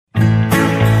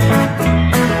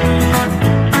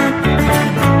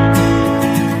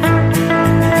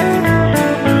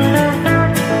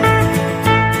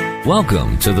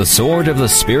Welcome to the Sword of the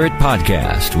Spirit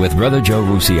podcast with Brother Joe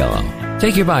Rusiello.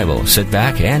 Take your Bible, sit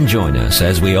back, and join us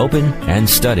as we open and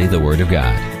study the Word of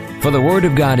God. For the Word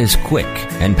of God is quick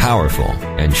and powerful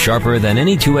and sharper than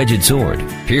any two-edged sword,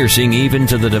 piercing even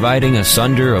to the dividing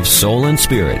asunder of soul and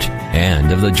spirit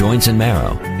and of the joints and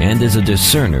marrow, and is a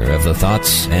discerner of the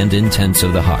thoughts and intents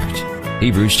of the heart.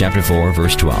 Hebrews chapter 4,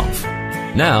 verse 12.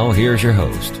 Now, here's your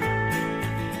host.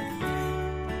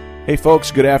 Hey folks,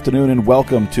 good afternoon and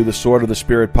welcome to the Sword of the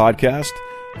Spirit podcast.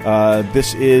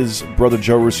 This is Brother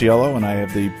Joe Rusiello, and I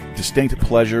have the distinct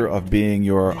pleasure of being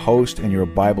your host and your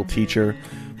Bible teacher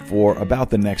for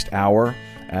about the next hour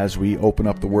as we open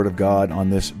up the Word of God on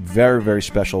this very, very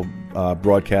special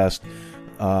broadcast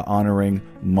honoring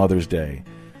Mother's Day.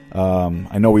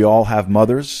 I know we all have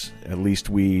mothers, at least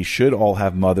we should all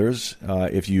have mothers.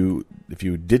 If you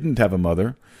didn't have a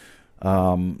mother,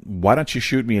 why don't you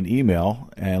shoot me an email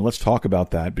and let's talk about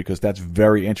that, because that's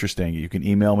very interesting. You can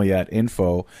email me at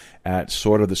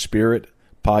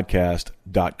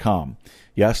info@swordofthespiritpodcast.com.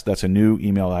 Yes, that's a new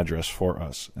email address for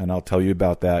us, and I'll tell you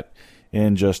about that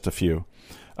in just a few.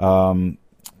 So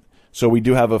we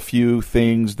do have a few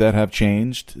things that have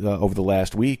changed over the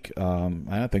last week.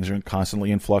 Things are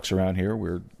constantly in flux around here.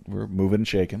 We're moving and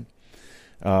shaking.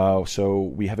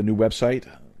 So we have a new website,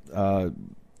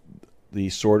 the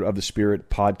Sword of the Spirit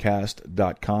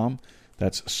podcast.com.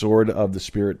 That's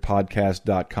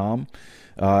swordofthespiritpodcast.com.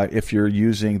 If you're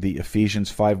using the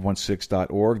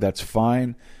Ephesians516.org, that's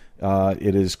fine.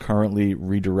 It is currently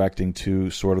redirecting to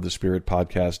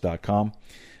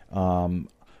swordofthespiritpodcast.com.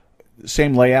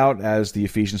 Same layout as the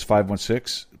Ephesians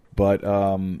 516, but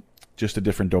just a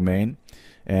different domain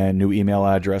and new email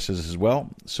addresses as well.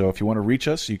 So if you want to reach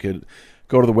us, you could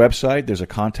go to the website. There's a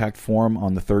contact form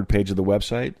on the third page of the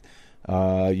website.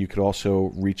 You could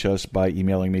also reach us by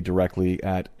emailing me directly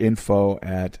at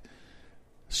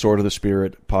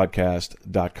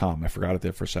info@swordofthespiritpodcast.com. I forgot it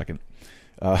there for a second.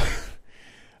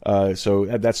 So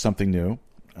that's something new.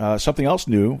 Something else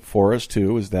new for us,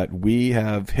 too, is that we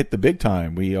have hit the big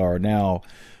time. We are now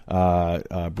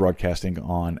broadcasting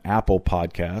on Apple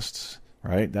Podcasts,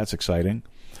 right? That's exciting.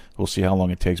 We'll see how long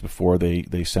it takes before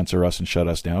they censor us and shut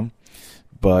us down.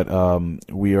 But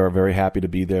we are very happy to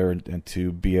be there and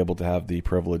to be able to have the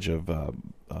privilege of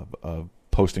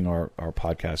posting our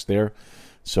podcast there.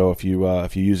 So if you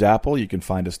use Apple, you can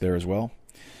find us there as well.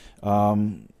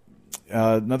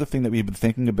 Another thing that we've been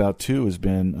thinking about too has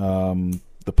been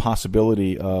the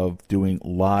possibility of doing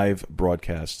live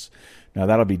broadcasts. Now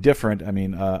that'll be different. I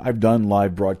mean, I've done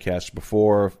live broadcasts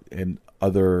before in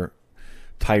other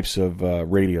types of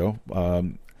radio.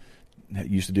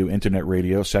 Used to do internet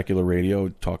radio, secular radio,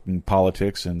 talking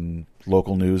politics and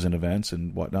local news and events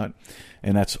and whatnot,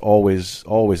 and that's always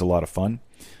a lot of fun.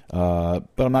 But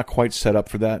I'm not quite set up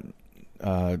for that,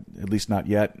 at least not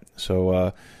yet.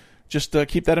 So just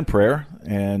keep that in prayer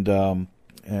and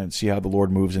see how the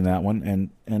Lord moves in that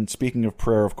one. And speaking of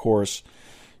prayer, of course,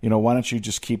 why don't you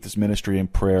just keep this ministry in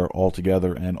prayer all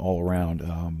together and all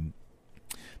around?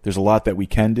 There's a lot that we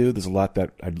can do. There's a lot that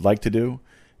I'd like to do.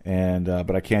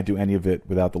 But I can't do any of it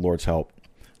without the Lord's help.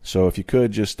 So if you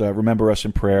could, just remember us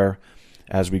in prayer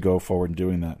as we go forward in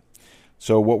doing that.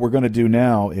 So what we're going to do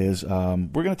now is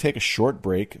we're going to take a short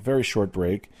break, very short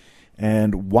break.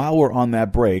 And while we're on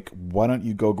that break, why don't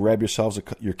you go grab yourselves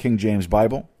your King James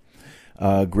Bible,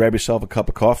 grab yourself a cup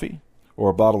of coffee or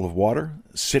a bottle of water,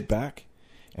 sit back,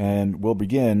 and we'll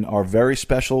begin our very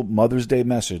special Mother's Day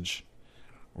message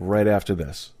right after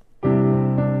this.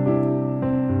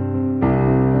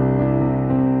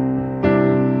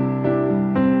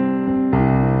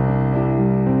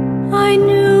 I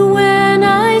knew when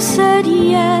I said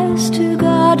yes to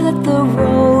God that the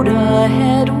road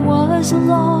ahead was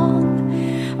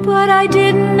long, but I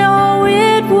didn't know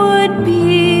it would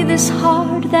be this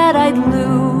hard, that I'd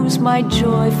lose my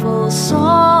joyful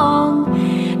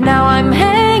song. Now I'm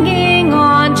hanging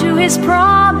on to His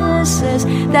promises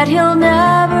that He'll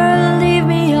never leave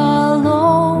me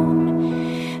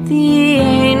alone. The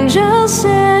angel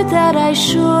said that I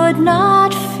should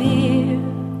not fear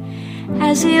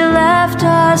as He left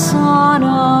us on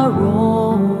our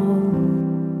own.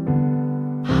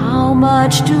 How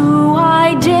much do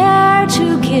I dare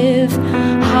to give?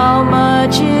 How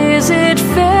much is it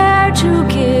fair to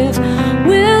give?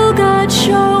 Will God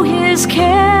show His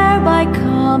care by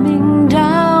coming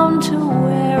down to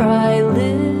where I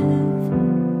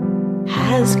live?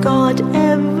 Has God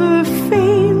ever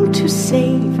failed to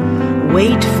save?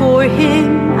 Wait for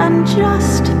Him and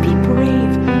just be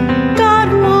brave.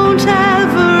 God won't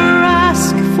ever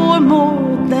ask for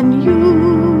more than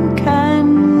you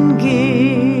can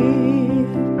give.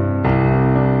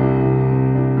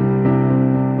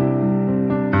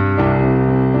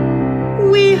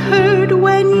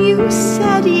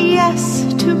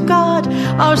 to God,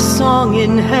 our song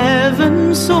in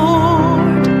heaven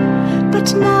soared.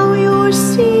 But now you're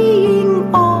seeing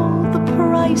all the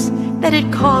price that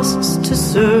it costs to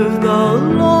serve the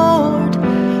Lord.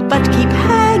 But keep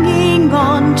hanging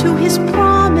on to his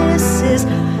promises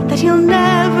that he'll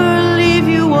never leave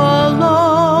you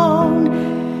alone.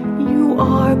 You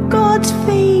are God's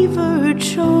favored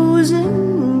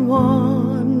chosen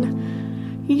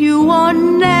one. You are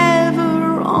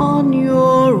never on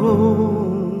your own.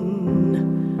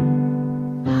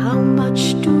 How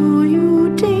much do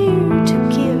you dare to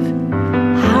give?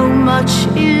 How much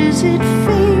is it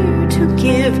fair to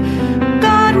give?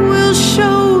 God will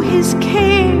show his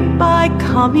care by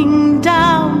coming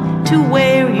down to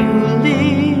where you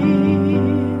live.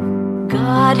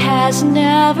 God has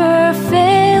never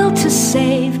failed to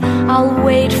save. I'll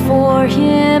wait for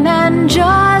him and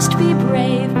just be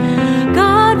brave.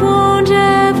 God won't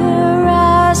ever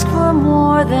ask for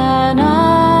more than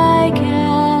I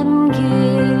can give.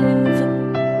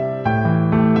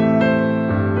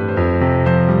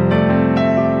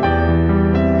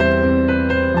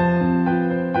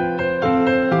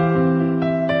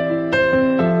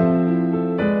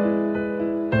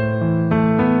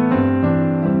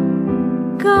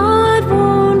 God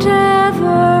won't ever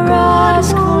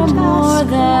ask for more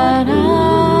than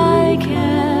I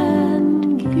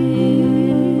can give.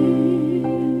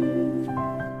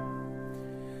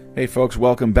 Hey, folks,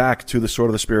 welcome back to the Sword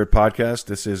of the Spirit podcast.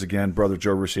 This is, again, Brother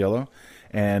Joe Rusiello,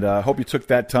 and I hope you took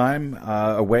that time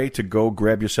away to go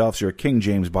grab yourselves your King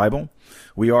James Bible.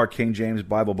 We are King James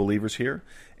Bible believers here,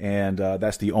 and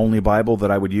that's the only Bible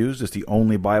that I would use. It's the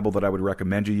only Bible that I would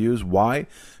recommend you use. Why?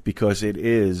 Because it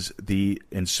is the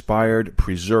inspired,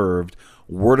 preserved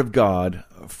Word of God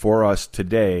for us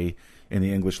today in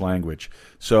the English language.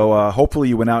 So hopefully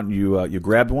you went out and you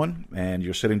grabbed one and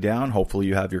you're sitting down. Hopefully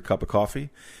you have your cup of coffee.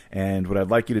 And what I'd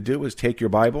like you to do is take your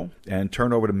Bible and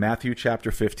turn over to Matthew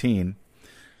chapter 15.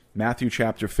 Matthew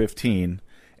chapter 15,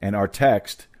 and our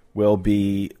text will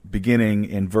be beginning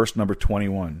in verse number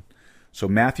 21. So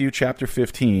Matthew chapter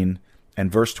 15 and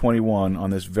verse 21 on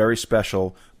this very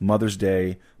special Mother's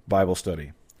Day Bible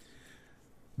study.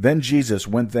 Then Jesus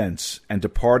went thence and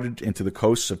departed into the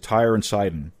coasts of Tyre and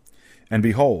Sidon. And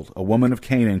behold, a woman of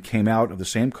Canaan came out of the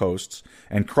same coasts,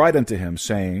 and cried unto him,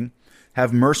 saying,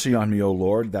 Have mercy on me, O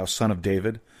Lord, thou son of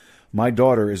David. My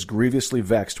daughter is grievously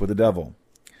vexed with the devil.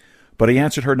 But he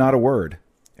answered her not a word.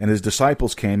 And his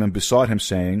disciples came and besought him,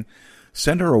 saying,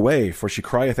 Send her away, for she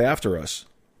crieth after us.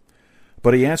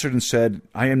 But he answered and said,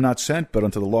 I am not sent but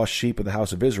unto the lost sheep of the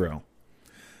house of Israel.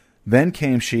 Then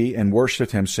came she and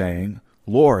worshipped him, saying,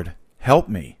 Lord, help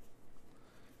me.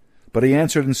 But he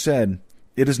answered and said,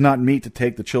 It is not meet to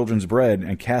take the children's bread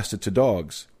and cast it to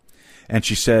dogs. And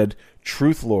she said,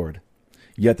 Truth, Lord,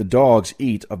 yet the dogs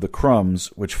eat of the crumbs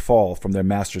which fall from their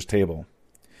master's table.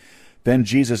 Then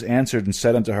Jesus answered and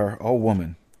said unto her, O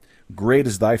woman, great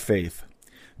is thy faith.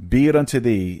 Be it unto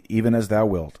thee even as thou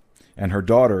wilt. And her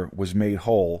daughter was made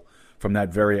whole from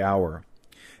that very hour.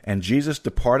 And Jesus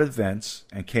departed thence,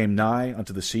 and came nigh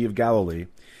unto the Sea of Galilee,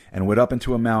 and went up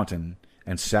into a mountain,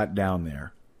 and sat down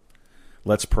there.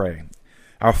 Let's pray.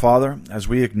 Our Father, as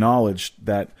we acknowledge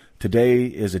that today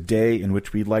is a day in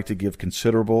which we'd like to give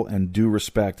considerable and due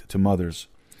respect to mothers,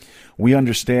 we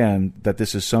understand that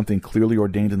this is something clearly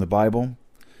ordained in the Bible.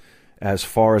 As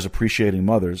far as appreciating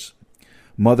mothers,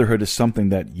 motherhood is something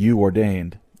that you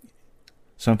ordained,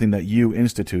 something that you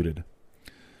instituted.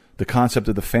 The concept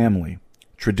of the family,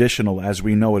 traditional as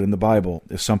we know it in the Bible,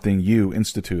 is something you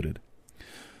instituted.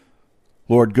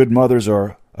 Lord, good mothers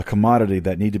are a commodity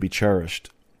that need to be cherished.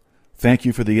 Thank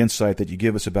you for the insight that you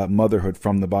give us about motherhood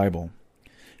from the Bible.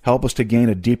 Help us to gain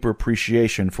a deeper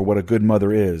appreciation for what a good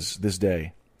mother is this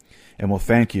day. And we'll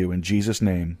thank you in Jesus'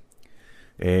 name.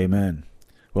 Amen.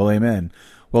 Well, amen.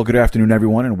 Well, good afternoon,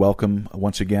 everyone, and welcome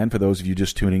once again for those of you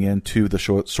just tuning in to the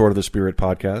Sword of the Spirit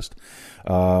podcast.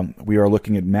 We are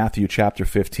looking at Matthew chapter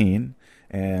 15,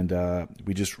 and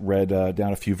we just read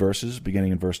down a few verses,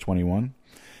 beginning in verse 21.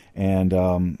 And,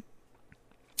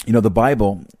 the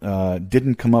Bible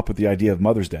didn't come up with the idea of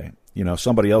Mother's Day.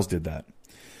 Somebody else did that.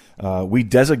 We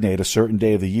designate a certain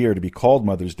day of the year to be called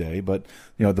Mother's Day, but,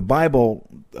 the Bible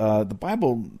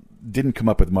didn't come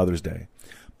up with Mother's Day.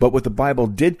 But what the Bible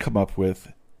did come up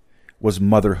with was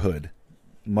motherhood.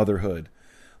 Motherhood.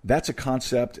 That's a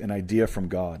concept, an idea from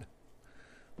God.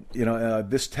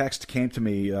 This text came to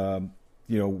me,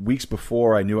 weeks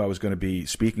before I knew I was going to be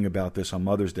speaking about this on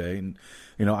Mother's Day. And,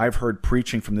 I've heard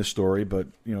preaching from this story, but,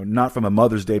 not from a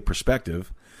Mother's Day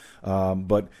perspective.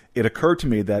 But it occurred to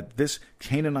me that this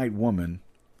Canaanite woman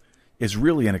is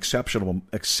really an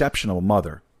exceptional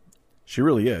mother. She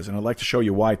really is, and I'd like to show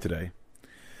you why today.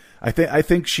 I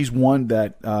think she's one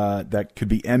that that could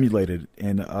be emulated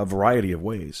in a variety of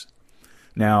ways.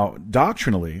 Now,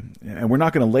 doctrinally, and we're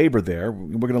not going to labor there.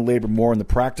 We're going to labor more in the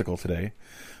practical today.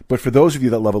 But for those of you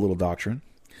that love a little doctrine,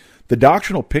 the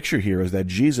doctrinal picture here is that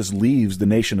Jesus leaves the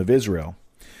nation of Israel.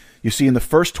 You see, in the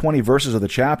first 20 verses of the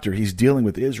chapter, he's dealing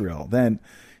with Israel. Then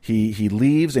he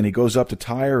leaves and he goes up to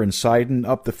Tyre and Sidon,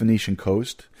 up the Phoenician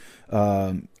coast.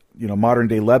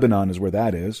 Modern-day Lebanon is where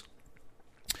that is.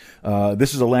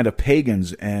 This is a land of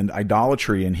pagans and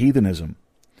idolatry and heathenism.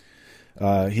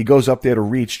 He goes up there to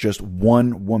reach just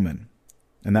one woman,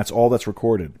 and that's all that's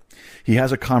recorded. He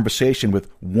has a conversation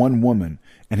with one woman,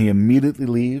 and he immediately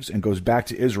leaves and goes back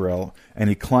to Israel, and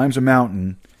he climbs a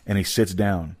mountain, and he sits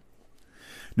down.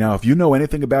 Now, if you know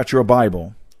anything about your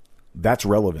Bible, that's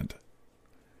relevant.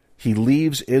 He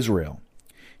leaves Israel.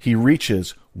 He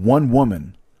reaches one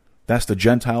woman. That's the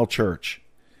Gentile church.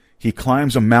 He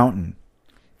climbs a mountain.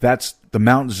 That's the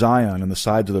Mount Zion on the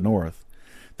side to the north.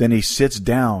 Then he sits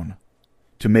down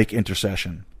to make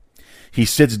intercession. He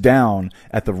sits down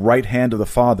at the right hand of the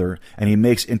Father, and he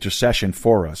makes intercession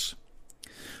for us.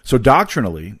 So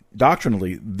doctrinally,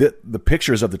 the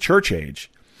pictures of the church age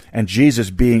and Jesus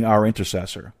being our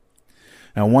intercessor.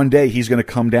 Now, one day he's going to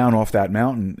come down off that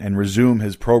mountain and resume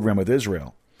his program with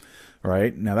Israel.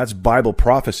 Right? Now, that's Bible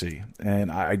prophecy,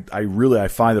 and I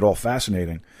find it all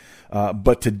fascinating.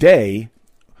 But today,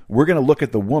 we're going to look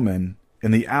at the woman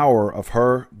in the hour of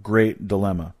her great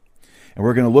dilemma. And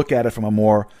we're going to look at it from a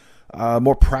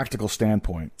more practical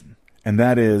standpoint, and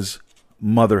that is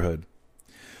motherhood.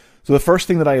 So the first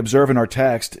thing that I observe in our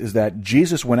text is that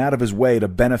Jesus went out of his way to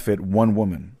benefit one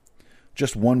woman,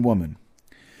 just one woman.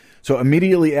 So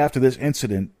immediately after this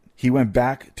incident, he went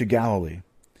back to Galilee.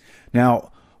 Now,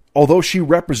 although she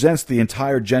represents the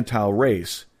entire Gentile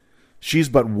race, she's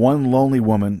but one lonely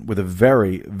woman with a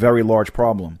very, very large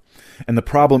problem. And the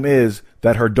problem is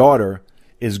that her daughter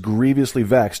is grievously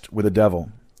vexed with a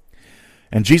devil.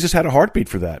 And Jesus had a heartbeat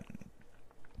for that.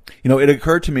 It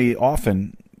occurred to me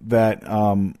often that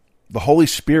the Holy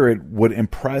Spirit would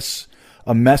impress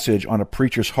a message on a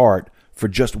preacher's heart for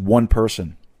just one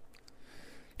person.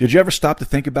 Did you ever stop to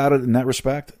think about it in that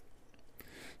respect?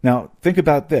 Now, think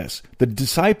about this. The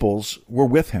disciples were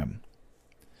with him.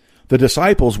 The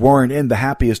disciples weren't in the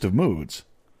happiest of moods.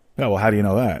 Oh, well, how do you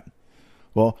know that?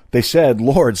 Well, they said,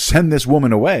 Lord, send this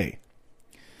woman away.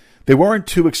 They weren't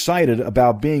too excited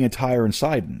about being in Tyre and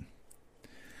Sidon.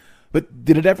 But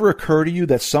did it ever occur to you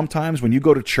that sometimes when you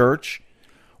go to church,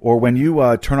 or when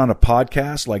you turn on a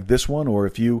podcast like this one,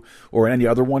 or any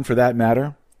other one for that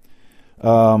matter,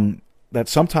 that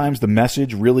sometimes the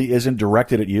message really isn't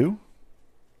directed at you?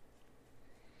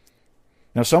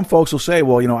 Now, some folks will say,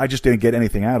 well, I just didn't get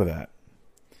anything out of that.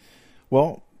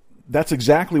 Well, that's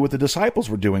exactly what the disciples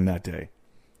were doing that day.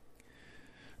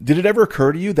 Did it ever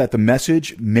occur to you that the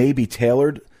message may be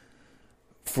tailored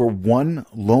for one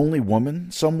lonely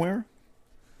woman somewhere?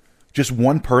 Just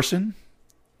one person?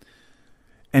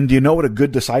 And do you know what a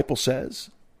good disciple says?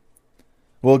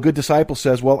 Well, a good disciple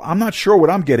says, well, I'm not sure what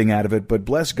I'm getting out of it, but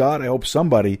bless God, I hope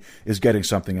somebody is getting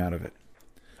something out of it.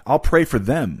 I'll pray for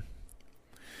them.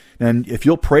 And if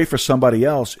you'll pray for somebody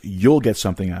else, you'll get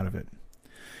something out of it.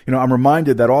 I'm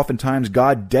reminded that oftentimes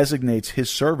God designates his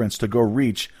servants to go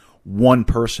reach one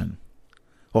person.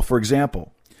 Well, for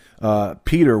example,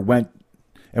 Peter went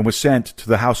and was sent to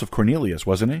the house of Cornelius,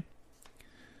 wasn't he?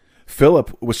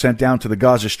 Philip was sent down to the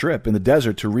Gaza Strip in the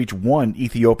desert to reach one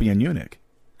Ethiopian eunuch.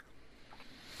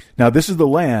 Now, this is the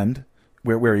land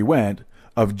where he went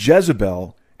of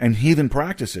Jezebel and heathen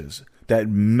practices that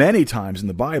many times in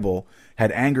the Bible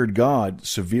had angered God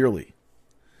severely.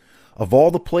 Of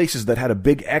all the places that had a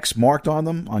big X marked on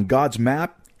them on God's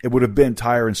map, it would have been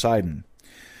Tyre and Sidon.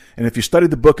 And if you study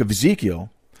the book of Ezekiel,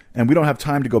 and we don't have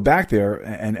time to go back there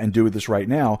and do this right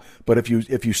now, but if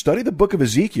you study the book of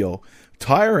Ezekiel,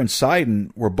 Tyre and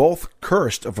Sidon were both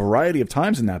cursed a variety of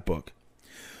times in that book.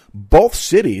 Both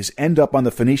cities end up on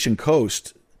the Phoenician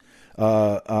coast.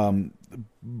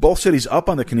 Both cities up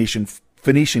on the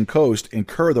Phoenician coast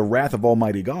incur the wrath of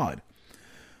Almighty God.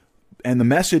 And the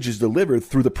message is delivered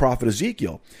through the prophet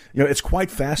Ezekiel. It's quite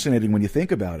fascinating when you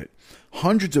think about it.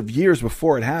 Hundreds of years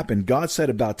before it happened, God said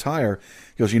about Tyre,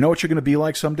 he goes, you know what you're going to be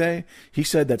like someday? He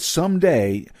said that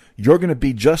someday you're going to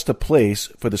be just a place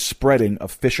for the spreading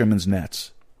of fishermen's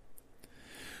nets.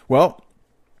 Well,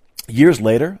 years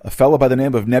later, a fellow by the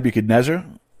name of Nebuchadnezzar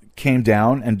came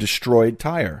down and destroyed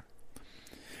Tyre.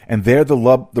 And there the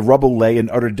rubble lay in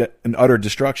utter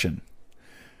destruction.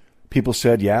 People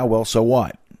said, yeah, well, so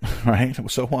what? Right?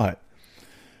 So what?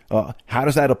 how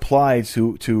does that apply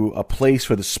to a place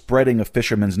for the spreading of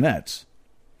fishermen's nets?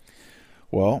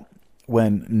 Well,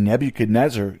 when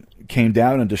Nebuchadnezzar came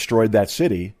down and destroyed that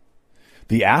city,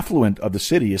 the affluent of the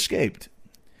city escaped.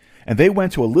 And they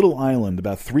went to a little island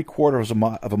about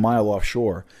 3/4 of a mile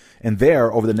offshore. And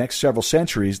there, over the next several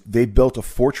centuries, they built a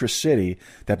fortress city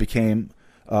that became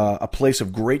a place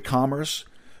of great commerce,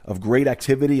 of great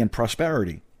activity and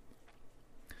prosperity.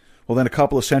 Well, then a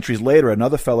couple of centuries later,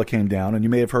 another fellow came down, and you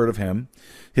may have heard of him.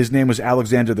 His name was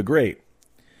Alexander the Great.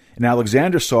 And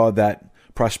Alexander saw that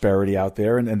prosperity out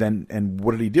there, and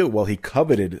what did he do? Well, he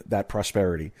coveted that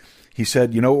prosperity. He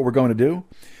said, you know what we're going to do?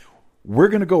 We're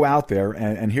going to go out there,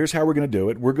 and here's how we're going to do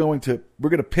it. We're going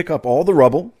to pick up all the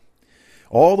rubble,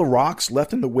 all the rocks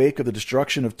left in the wake of the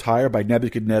destruction of Tyre by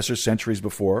Nebuchadnezzar centuries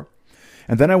before,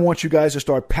 and then I want you guys to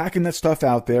start packing that stuff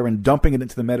out there and dumping it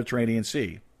into the Mediterranean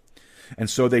Sea. And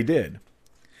so they did.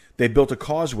 They built a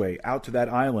causeway out to that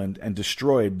island and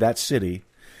destroyed that city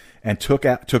and took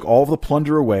all of the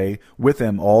plunder away with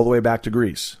them all the way back to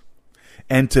Greece.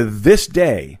 And to this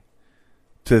day,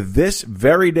 to this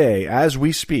very day, as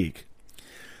we speak,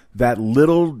 that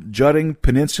little jutting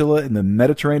peninsula in the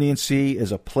Mediterranean Sea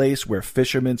is a place where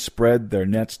fishermen spread their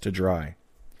nets to dry.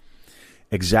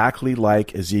 Exactly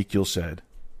like Ezekiel said.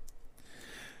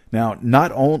 Now,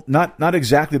 not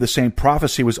exactly the same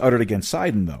prophecy was uttered against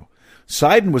Sidon, though.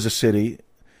 Sidon was a city,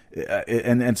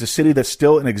 and it's a city that's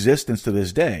still in existence to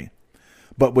this day.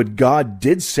 But what God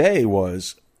did say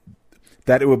was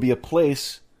that it would be a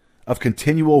place of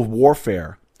continual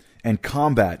warfare and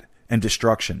combat and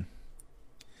destruction.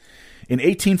 In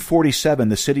 1847,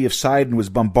 the city of Sidon was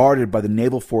bombarded by the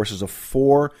naval forces of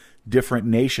 4 different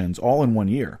nations, all in 1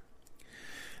 year.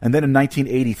 And then in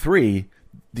 1983,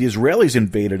 the Israelis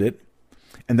invaded it,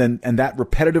 and that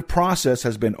repetitive process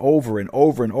has been over and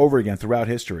over and over again throughout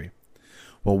history.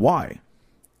 Well, why?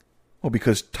 Well,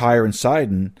 because Tyre and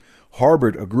Sidon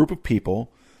harbored a group of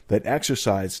people that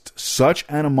exercised such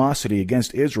animosity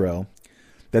against Israel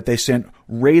that they sent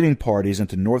raiding parties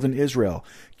into northern Israel,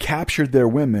 captured their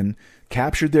women,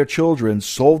 captured their children,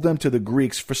 sold them to the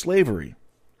Greeks for slavery.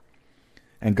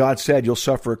 And God said, you'll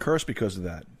suffer a curse because of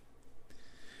that.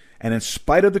 And in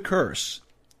spite of the curse,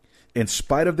 in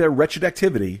spite of their wretched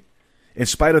activity, in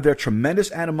spite of their tremendous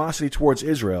animosity towards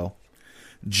Israel,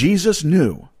 Jesus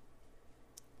knew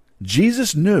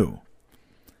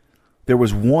there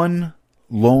was one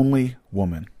lonely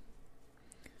woman,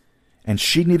 and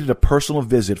she needed a personal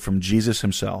visit from Jesus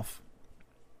himself.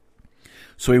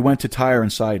 So he went to Tyre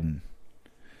and Sidon.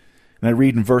 And I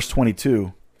read in verse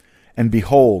 22, and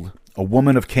behold, a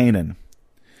woman of Canaan.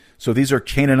 So these are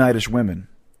Canaanitish women.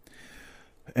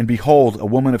 And behold, a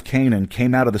woman of Canaan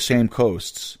came out of the same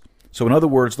coasts. So in other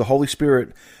words, the Holy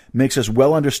Spirit makes us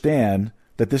well understand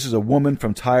that this is a woman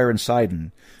from Tyre and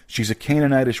Sidon. She's a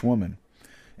Canaanitish woman.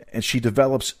 And she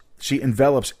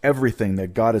envelops everything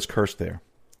that God has cursed there.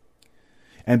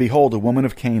 And behold, a woman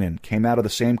of Canaan came out of the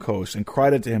same coast and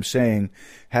cried unto him, saying,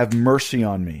 have mercy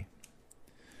on me.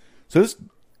 So this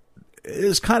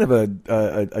is kind of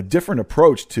a different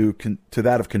approach to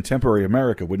that of contemporary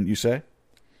America, wouldn't you say?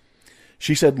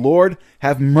 She said, Lord,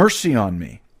 have mercy on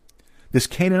me. This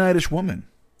Canaanitish woman.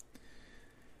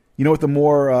 You know what the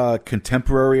more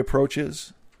contemporary approach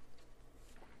is?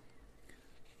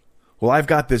 Well, I've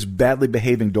got this badly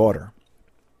behaving daughter.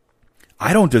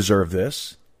 I don't deserve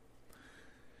this.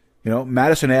 You know,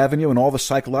 Madison Avenue and all the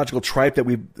psychological tripe that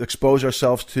we expose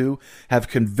ourselves to have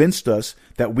convinced us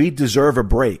that we deserve a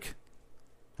break.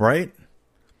 Right?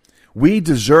 We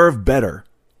deserve better.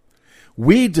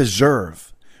 We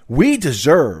deserve,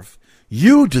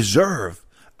 you deserve,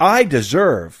 I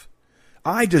deserve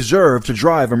to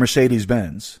drive a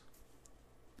Mercedes-Benz.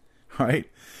 Right?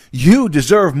 You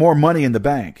deserve more money in the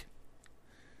bank.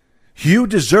 You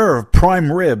deserve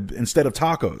prime rib instead of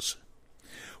tacos.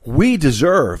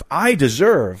 I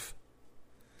deserve.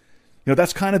 You know,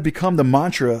 that's kind of become the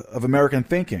mantra of American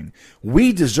thinking.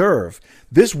 We deserve.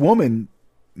 This woman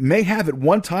may have at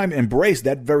one time embraced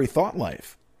that very thought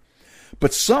life.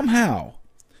 But somehow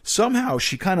she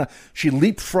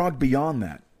leapfrogged beyond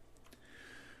that.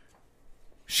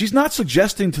 She's not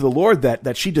suggesting to the Lord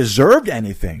that she deserved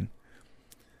anything,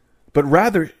 but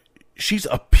rather she's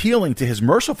appealing to his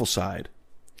merciful side.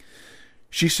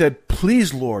 She said,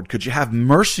 please, Lord, could you have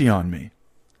mercy on me?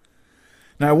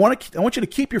 Now, I want you to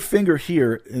keep your finger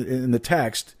here in the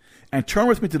text and turn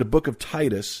with me to the book of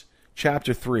Titus,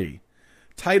 chapter 3.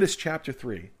 Titus, chapter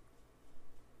 3.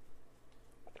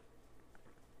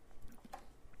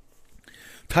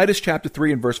 Titus, chapter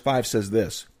 3, and verse 5 says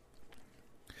this,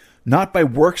 not by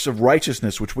works of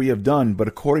righteousness which we have done, but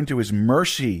according to his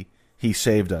mercy he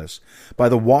saved us, by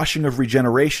the washing of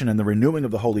regeneration and the renewing of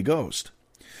the Holy Ghost.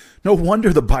 No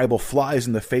wonder the Bible flies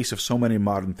in the face of so many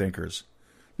modern thinkers.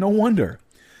 No wonder.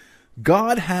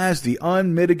 God has the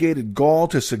unmitigated gall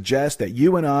to suggest that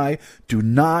you and I do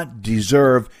not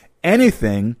deserve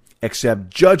anything except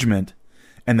judgment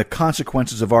and the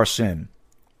consequences of our sin.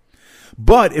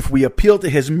 But if we appeal to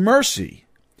his mercy,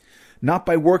 not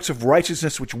by works of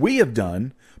righteousness which we have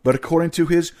done, but according to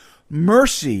his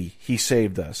mercy he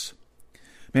saved us.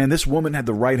 Man, this woman had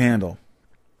the right handle.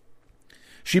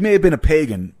 She may have been a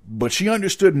pagan, but she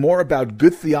understood more about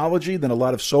good theology than a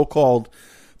lot of so-called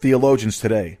theologians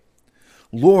today.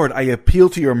 Lord, I appeal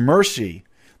to your mercy.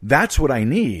 That's what I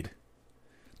need.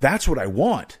 That's what I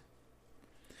want.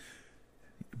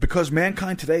 Because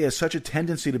mankind today has such a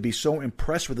tendency to be so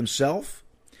impressed with himself,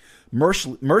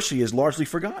 mercy is largely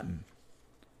forgotten.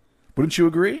 Wouldn't you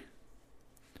agree?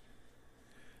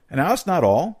 And now that's not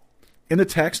all. In the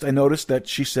text, I noticed that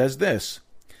she says this,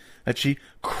 that she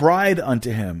cried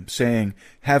unto him, saying,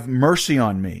 have mercy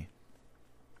on me.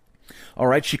 All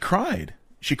right, she cried.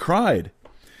 She cried.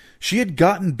 She had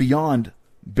gotten beyond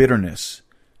bitterness.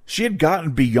 She had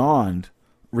gotten beyond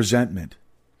resentment.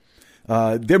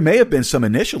 There may have been some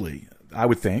initially, I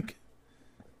would think.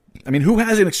 I mean, who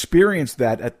hasn't experienced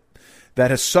that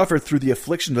has suffered through the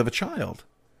afflictions of a child?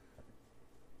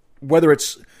 Whether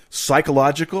it's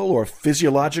psychological or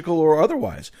physiological or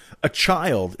otherwise, a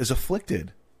child is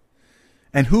afflicted.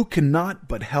 And who cannot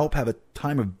but help have a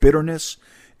time of bitterness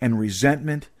and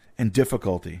resentment and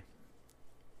difficulty?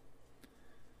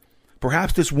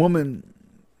 Perhaps this woman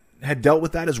had dealt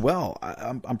with that as well.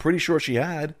 I'm pretty sure she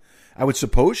had. I would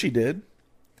suppose she did.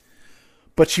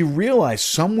 But she realized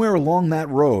somewhere along that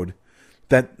road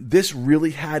that this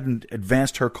really hadn't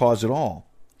advanced her cause at all.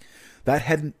 That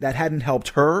hadn't helped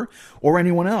her or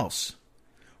anyone else.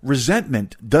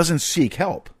 Resentment doesn't seek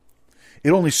help.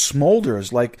 It only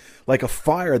smolders like a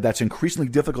fire that's increasingly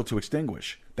difficult to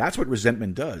extinguish. That's what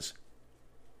resentment does.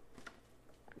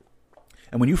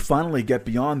 And when you finally get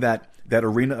beyond that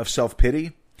arena of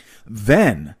self-pity,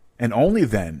 then, and only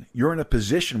then, you're in a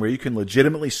position where you can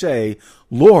legitimately say,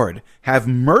 Lord, have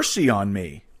mercy on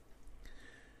me.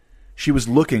 She was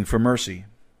looking for mercy.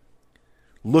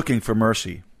 Looking for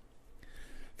mercy.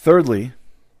 Thirdly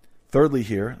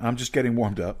here, I'm just getting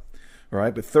warmed up, all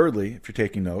right? But thirdly, if you're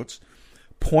taking notes,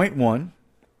 point 1,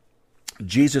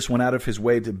 Jesus went out of his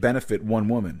way to benefit one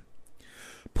woman.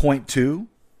 Point 2,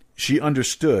 she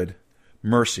understood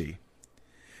mercy.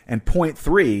 And point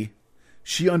 3,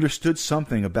 she understood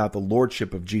something about the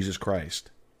lordship of Jesus Christ.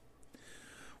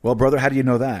 Well, brother, how do you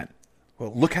know that?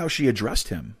 Well, look how she addressed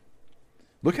him.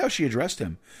 Look how she addressed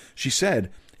him. She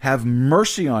said, have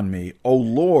mercy on me, O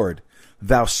Lord,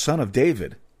 thou son of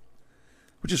David.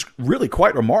 Which is really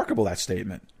quite remarkable, that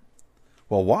statement.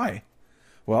 Well, why?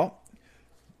 Well,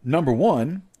 number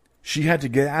one, she had to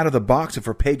get out of the box of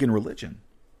her pagan religion.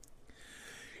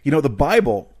 You know, the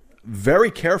Bible very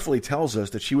carefully tells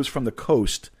us that she was from the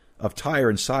coast of Tyre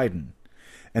and Sidon,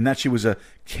 and that she was a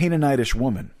Canaanitish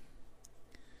woman.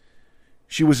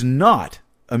 She was not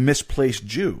a misplaced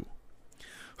Jew.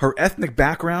 Her ethnic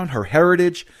background, her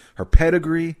heritage, her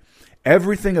pedigree,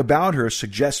 everything about her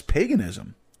suggests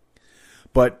paganism.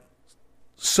 But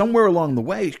somewhere along the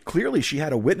way, clearly she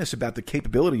had a witness about the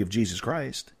capability of Jesus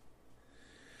Christ.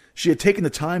 She had taken the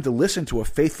time to listen to a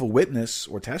faithful witness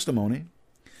or testimony.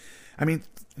 I mean,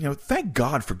 you know, thank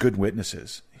God for good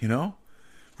witnesses, you know?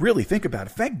 Really think about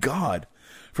it. Thank God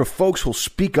for folks who'll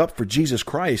speak up for Jesus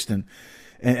Christ. And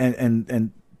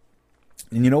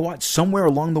you know what? Somewhere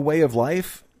along the way of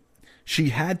life, she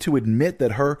had to admit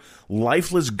that her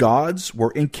lifeless gods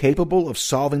were incapable of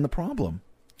solving the problem.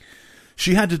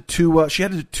 She had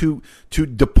to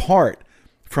depart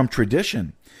from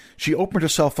tradition. She opened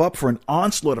herself up for an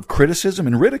onslaught of criticism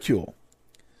and ridicule.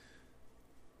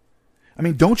 I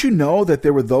mean, don't you know that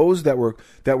there were those that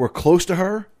were close to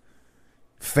her,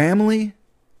 family,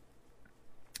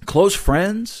 close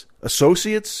friends,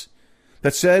 associates,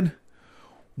 that said,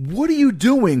 "What are you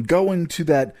doing going to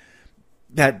that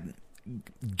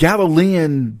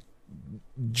Galilean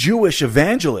Jewish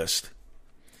evangelist,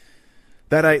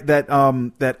 that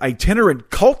itinerant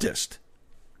cultist?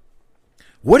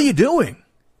 What are you doing?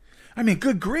 I mean,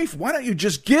 good grief, why don't you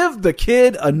just give the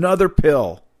kid another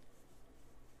pill?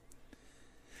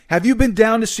 Have you been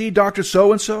down to see Dr.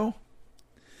 So-and-so?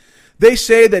 They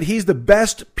say that he's the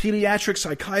best pediatric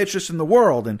psychiatrist in the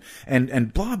world,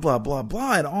 and blah, blah, blah,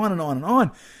 blah, and on and on and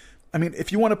on." I mean,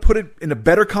 if you want to put it in a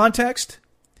better context,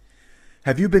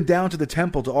 have you been down to the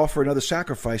temple to offer another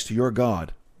sacrifice to your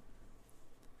God?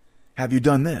 Have you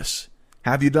done this?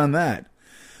 Have you done that?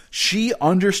 She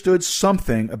understood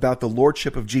something about the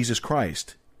lordship of Jesus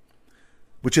Christ,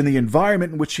 which in the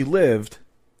environment in which she lived,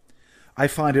 I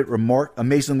find it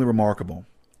amazingly remarkable.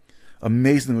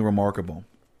 Amazingly remarkable.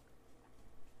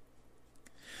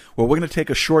 Well, we're going to take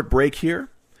a short break here,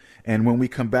 and when we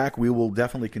come back, we will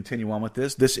definitely continue on with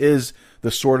this. This is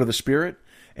the Sword of the Spirit,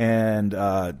 and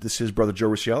this is Brother Joe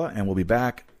Rusiela, and we'll be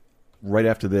back right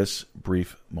after this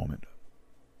brief moment.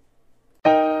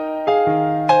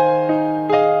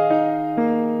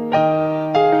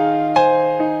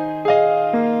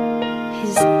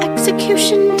 His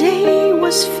execution day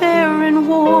was fair and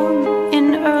warm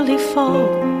in early fall.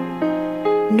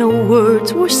 No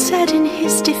words were said in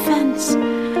his defense,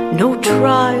 no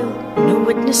trial, no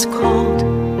witness called.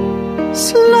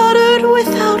 Slaughtered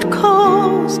without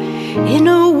cause, in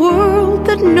a world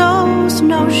that knows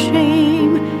no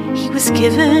shame, he was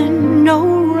given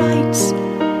no rights,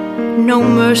 no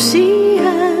mercy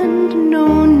and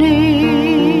no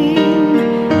name.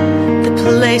 The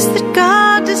place that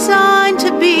God designed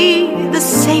to be the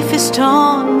safest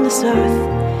on this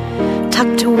earth,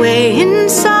 tucked away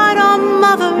inside our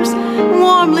mothers,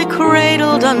 warmly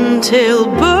cradled until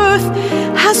birth,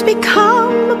 has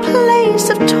become a place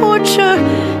of torture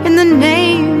in the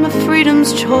name of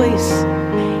freedom's choice.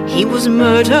 He was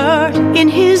murdered in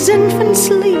his infant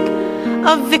sleep,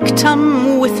 a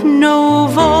victim with no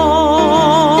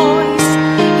voice.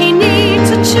 He needs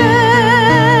a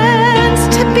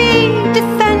chance to be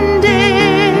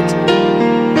defended.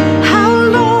 How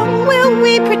long will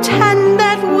we pretend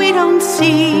that we don't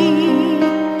see?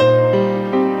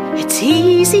 It's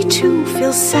easy to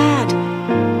feel sad,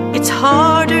 it's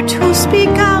harder to speak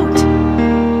out,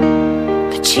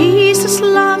 but Jesus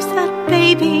loves that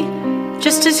baby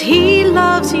just as he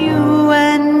loves you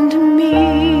and me.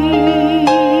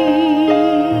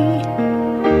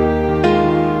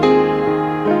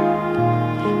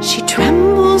 She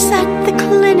trembles at the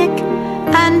clinic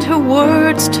and her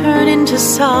words turn into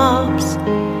sobs.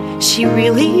 She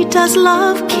really does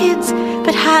love kids,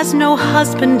 but has no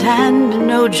husband and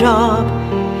no job.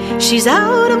 She's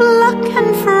out of luck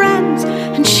and friends,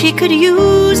 and she could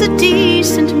use a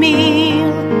decent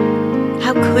meal.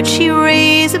 How could she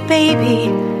raise a baby?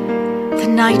 The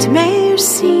nightmare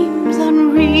seems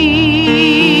unreal.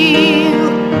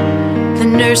 The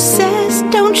nurse says,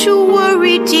 "Don't you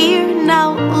worry, dear,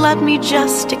 now let me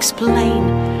just explain.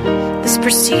 This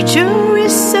procedure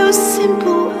is so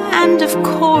simple, and of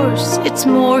course it's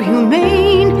more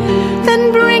humane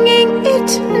than bringing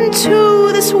it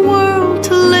into this world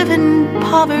to live in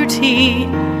poverty.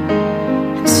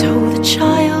 And so the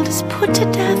child is put to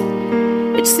death.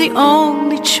 It's the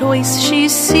only choice she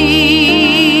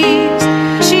sees.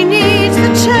 She needs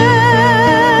the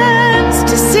chance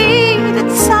to see that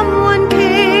someone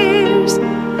cares.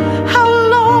 How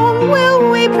long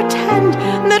will we pretend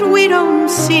that we don't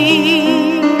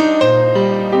see?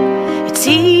 It's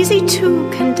easy to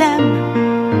condemn,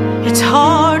 it's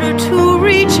harder to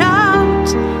reach out,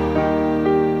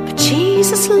 but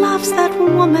Jesus loves that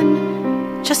woman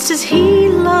just as he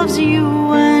loves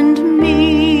you and me.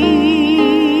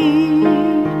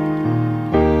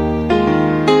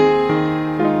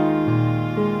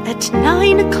 At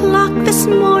 9 o'clock this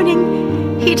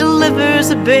morning, he delivers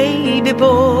a baby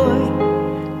boy.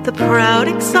 The proud,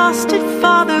 exhausted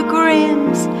father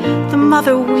grins, the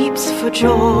mother weeps for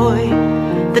joy.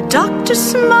 The doctor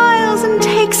smiles and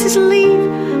takes his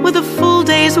leave with a full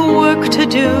day's work to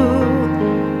do.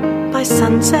 By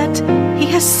sunset, he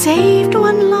has saved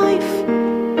one life,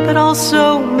 but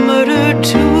also murdered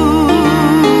two.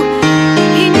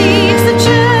 He needs the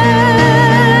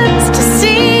chance to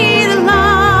see the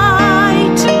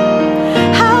light.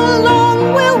 How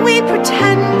long will we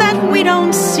pretend that we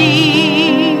don't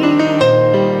see?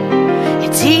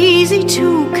 It's easy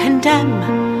to condemn,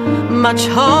 much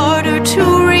harder to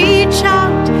reach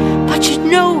out, but you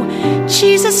know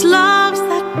Jesus loves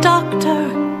that doctor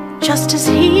just as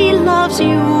he loves you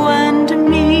and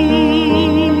me.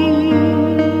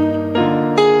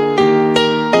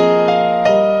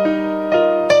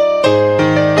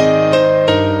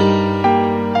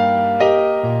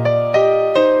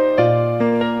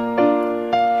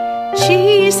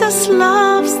 Jesus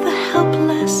loves the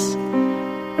helpless.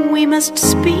 We must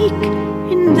speak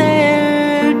in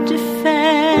their defense.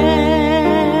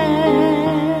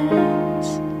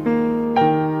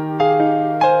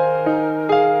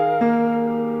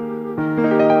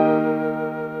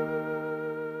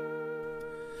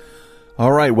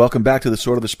 All right, welcome back to the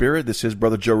Sword of the Spirit. This is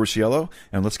Brother Joe Rusiello,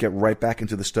 and let's get right back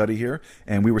into the study here.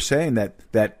 And we were saying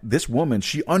that this woman,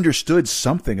 she understood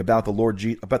something about the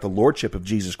lordship of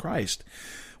Jesus Christ,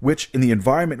 which in the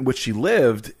environment in which she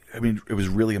lived, I mean, it was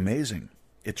really amazing.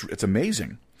 It's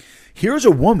amazing. Here's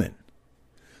a woman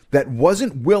that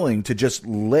wasn't willing to just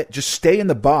stay in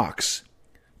the box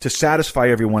to satisfy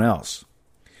everyone else.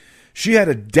 She had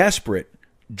a desperate,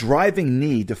 driving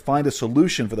need to find a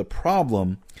solution for the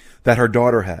problem that her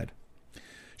daughter had.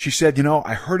 She said,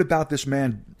 I heard about this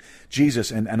man,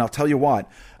 Jesus, and I'll tell you what,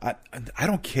 I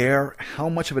don't care how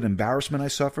much of an embarrassment I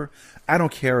suffer. I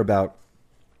don't care about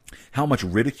how much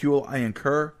ridicule I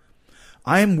incur.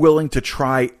 I am willing to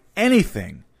try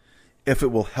anything if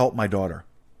it will help my daughter.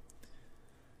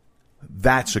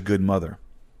 That's a good mother.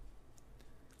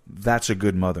 That's a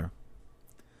good mother.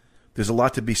 There's a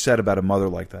lot to be said about a mother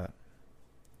like that.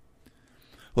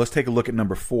 Let's take a look at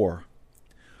number 4.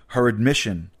 Her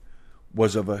admission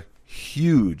was of a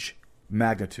huge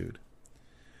magnitude.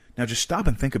 Now just stop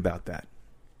and think about that.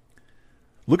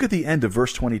 Look at the end of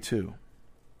verse 22.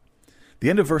 The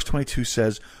end of verse 22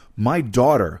 says, "My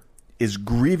daughter is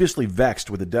grievously vexed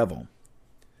with the devil."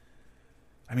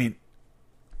 I mean,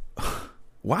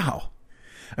 wow.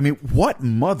 I mean, what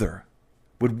mother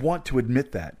would want to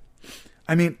admit that?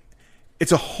 I mean,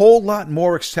 it's a whole lot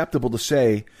more acceptable to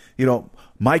say,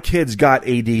 my kid's got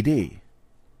ADD,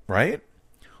 right?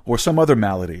 Or some other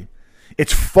malady.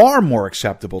 It's far more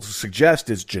acceptable to suggest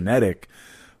it's genetic,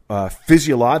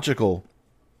 physiological,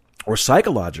 or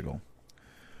psychological.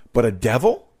 But a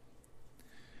devil?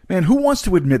 Man, who wants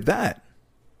to admit that?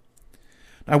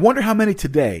 I wonder how many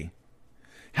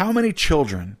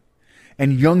children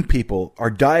and young people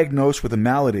are diagnosed with a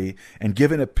malady and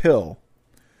given a pill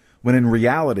when in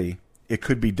reality it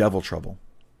could be devil trouble.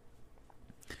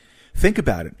 Think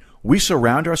about it. We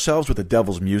surround ourselves with the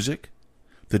devil's music,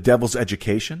 the devil's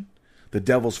education, the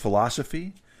devil's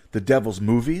philosophy, the devil's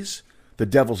movies, the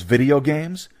devil's video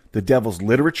games, the devil's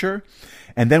literature,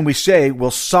 and then we say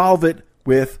we'll solve it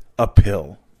with a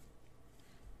pill.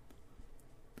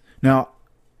 Now,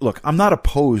 look, I'm not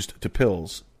opposed to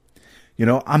pills.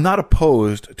 I'm not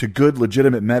opposed to good,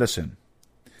 legitimate medicine.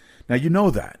 Now, you know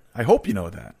that. I hope you know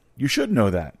that. You should know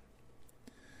that.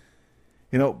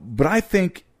 But I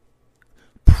think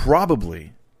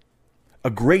probably a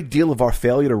great deal of our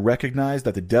failure to recognize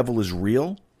that the devil is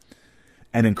real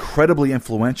and incredibly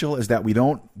influential is that we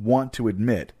don't want to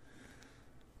admit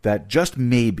that just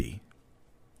maybe,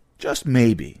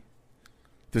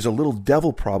 there's a little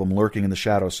devil problem lurking in the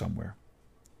shadows somewhere.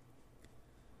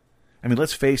 I mean,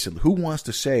 let's face it. Who wants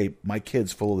to say my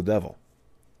kid's full of the devil?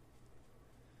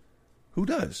 Who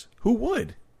does? Who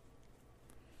would?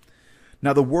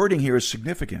 Now, the wording here is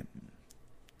significant.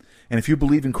 And if you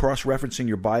believe in cross-referencing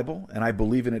your Bible, and I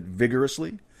believe in it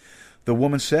vigorously, the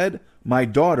woman said, "My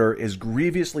daughter is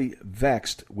grievously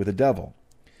vexed with the devil."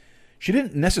 She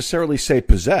didn't necessarily say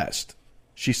possessed.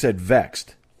 She said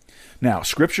vexed. Now,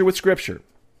 scripture with scripture.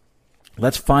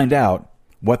 Let's find out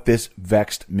what this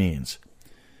vexed means.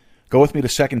 Go with me to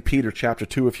 2 Peter chapter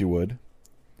 2, if you would.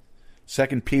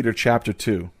 2 Peter chapter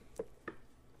 2.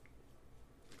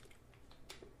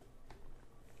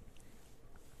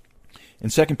 In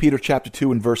 2 Peter chapter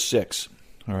 2 and verse 6,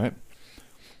 all right?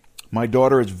 My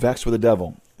daughter is vexed with the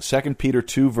devil. 2 Peter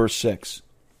 2, verse 6.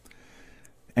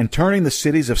 And turning the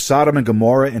cities of Sodom and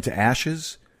Gomorrah into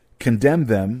ashes, condemned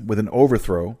them with an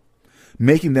overthrow,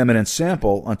 making them an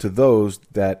ensample unto those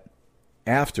that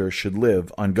after should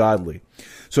live ungodly.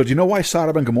 So do you know why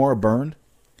Sodom and Gomorrah burned?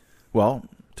 Well,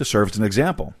 to serve as an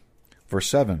example. Verse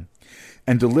 7.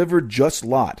 And delivered just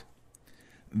Lot,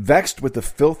 vexed with the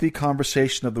filthy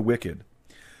conversation of the wicked.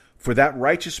 For that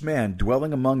righteous man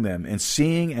dwelling among them, and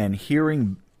seeing and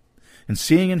hearing,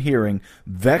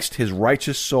 vexed his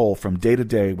righteous soul from day to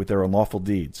day with their unlawful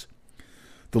deeds.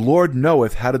 The Lord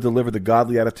knoweth how to deliver the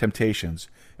godly out of temptations,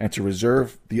 and to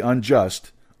reserve the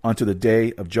unjust unto the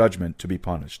day of judgment to be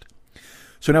punished.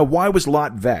 So now, why was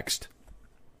Lot vexed?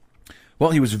 Well,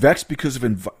 he was vexed because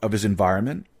of his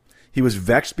environment. He was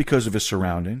vexed because of his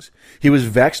surroundings. He was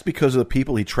vexed because of the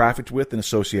people he trafficked with and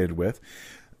associated with.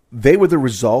 They were the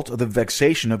result of the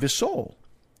vexation of his soul.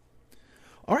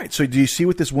 All right, so do you see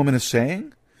what this woman is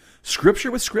saying? Scripture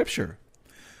with scripture.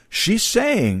 She's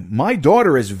saying, my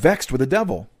daughter is vexed with the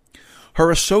devil.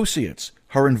 Her associates,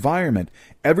 her environment,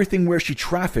 everything where she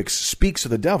traffics speaks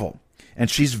of the devil. And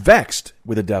she's vexed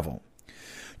with the devil.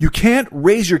 You can't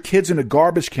raise your kids in a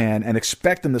garbage can and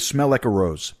expect them to smell like a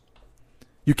rose.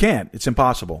 You can't. It's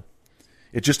impossible.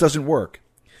 It just doesn't work.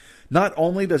 Not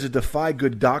only does it defy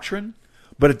good doctrine,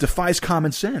 but it defies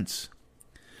common sense.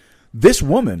 This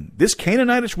woman, this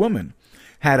Canaanitish woman,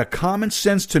 had a common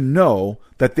sense to know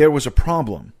that there was a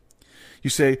problem. You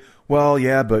say, well,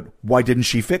 yeah, but why didn't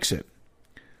she fix it?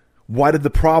 Why did the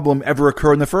problem ever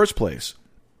occur in the first place?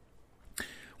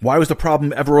 Why was the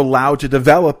problem ever allowed to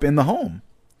develop in the home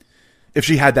if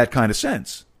she had that kind of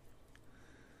sense?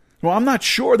 Well, I'm not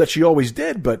sure that she always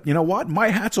did, but you know what? My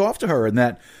hat's off to her in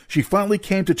that she finally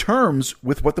came to terms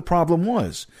with what the problem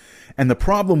was. And the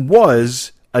problem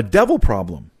was a devil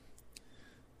problem.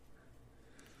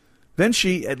 Then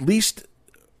she at least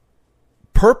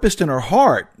purposed in her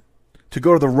heart to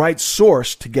go to the right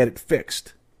source to get it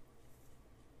fixed.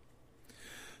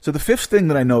 So the fifth thing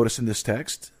that I noticed in this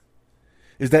text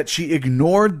is that she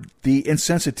ignored the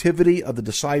insensitivity of the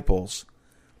disciples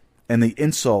and the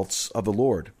insults of the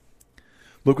Lord.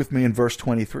 Look with me in verse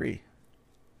 23.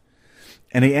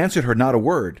 And he answered her not a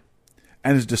word.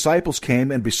 And his disciples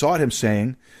came and besought him,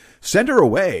 saying, Send her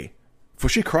away, for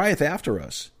she crieth after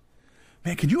us.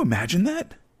 Man, can you imagine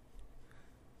that?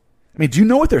 I mean, do you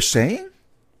know what they're saying?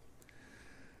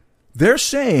 They're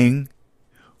saying,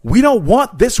 we don't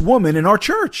want this woman in our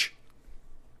church.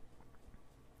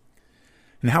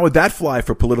 And how would that fly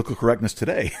for political correctness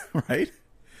today, right?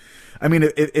 I mean,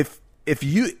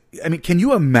 can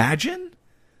you imagine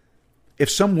if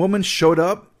some woman showed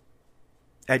up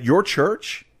at your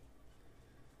church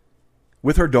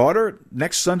with her daughter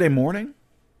next Sunday morning,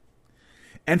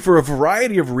 and for a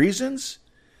variety of reasons,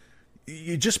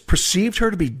 you just perceived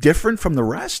her to be different from the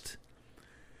rest?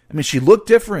 I mean, she looked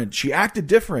different. She acted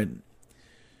different.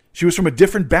 She was from a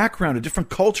different background, a different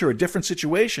culture, a different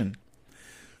situation.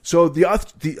 So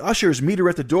the ushers meet her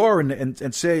at the door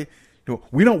and say,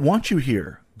 we don't want you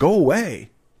here. Go away.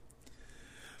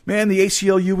 Man, the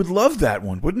ACLU would love that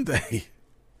one, wouldn't they?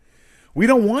 We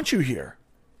don't want you here.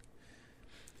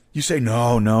 You say,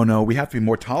 no, we have to be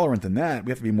more tolerant than that.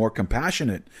 We have to be more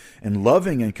compassionate and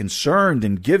loving and concerned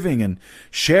and giving and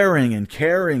sharing and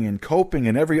caring and coping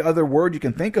and every other word you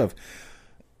can think of.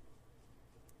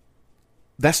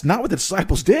 That's not what the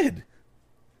disciples did.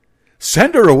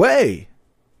 Send her away.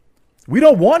 We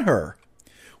don't want her.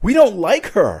 We don't like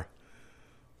her.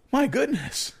 My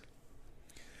goodness.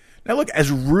 Now look,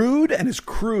 as rude and as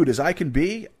crude as I can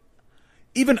be,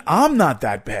 even I'm not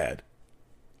that bad.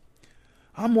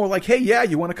 I'm more like, hey, yeah,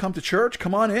 you want to come to church?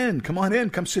 Come on in,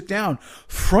 come sit down.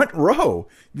 Front row.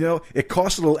 It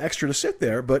costs a little extra to sit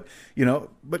there, but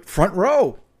front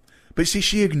row. But see,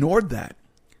 she ignored that.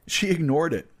 She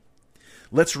ignored it.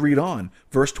 Let's read on.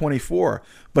 Verse 24.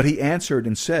 But he answered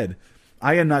and said,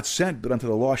 I am not sent but unto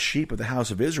the lost sheep of the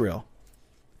house of Israel.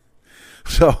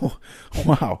 So,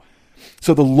 wow.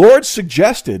 So the Lord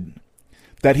suggested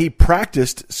that he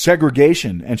practiced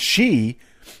segregation, and she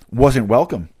wasn't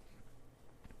welcome.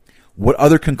 What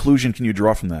other conclusion can you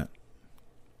draw from that?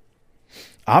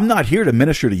 I'm not here to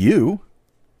minister to you.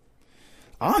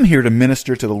 I'm here to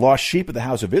minister to the lost sheep of the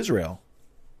house of Israel.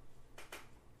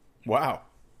 Wow.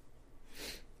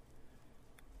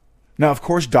 Now, of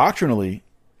course, doctrinally,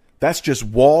 that's just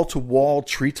wall-to-wall,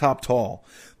 treetop tall.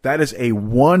 That is a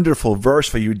wonderful verse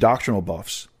for you doctrinal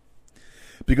buffs.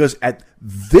 Because at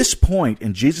this point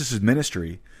in Jesus'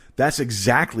 ministry, that's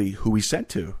exactly who he sent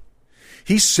to.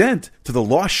 He sent to the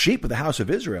lost sheep of the house of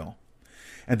Israel.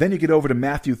 And then you get over to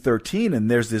Matthew 13, and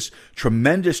there's this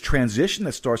tremendous transition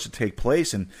that starts to take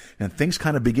place, and things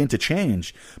kind of begin to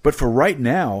change. But for right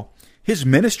now, his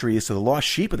ministry is to the lost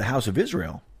sheep of the house of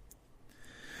Israel.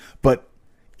 But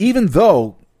even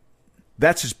though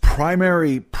that's his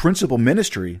primary principal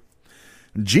ministry,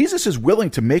 Jesus is willing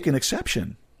to make an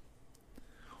exception.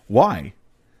 Why?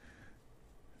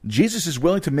 Jesus is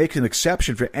willing to make an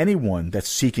exception for anyone that's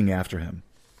seeking after him.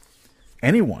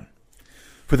 Anyone.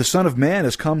 For the Son of Man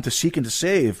has come to seek and to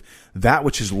save that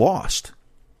which is lost.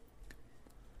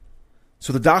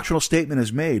 So the doctrinal statement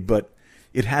is made, but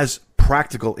it has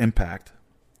practical impact.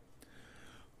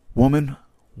 Woman,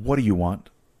 what do you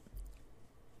want?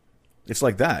 It's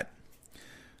like that.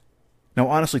 Now,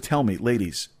 honestly, tell me,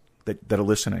 ladies that are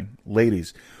listening,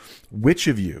 ladies, which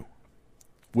of you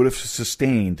would have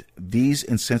sustained these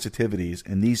insensitivities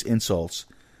and these insults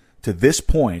to this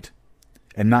point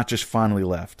and not just finally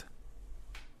left?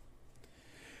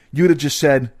 You would have just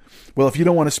said, well, if you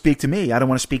don't want to speak to me, I don't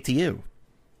want to speak to you.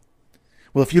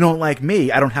 Well, if you don't like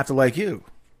me, I don't have to like you.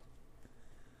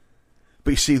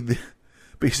 But you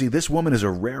see, this woman is a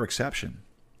rare exception.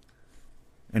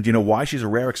 And do you know why she's a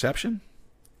rare exception?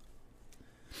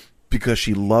 Because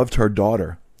she loved her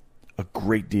daughter a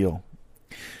great deal.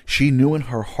 She knew in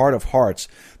her heart of hearts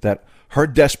that her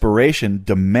desperation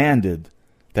demanded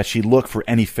that she look for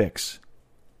any fix.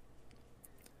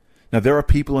 Now, there are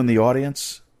people in the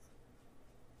audience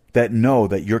that know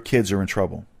that your kids are in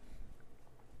trouble.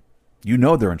 You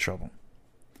know they're in trouble.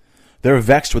 They're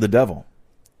vexed with the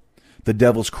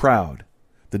devil's crowd,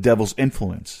 the devil's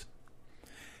influence.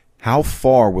 How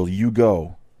far will you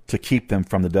go to keep them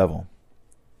from the devil?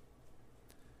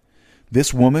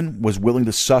 This woman was willing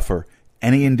to suffer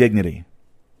any indignity,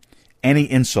 any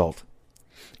insult,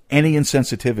 any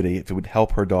insensitivity if it would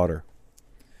help her daughter.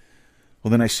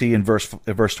 Well, then I see in verse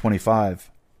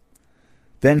 25,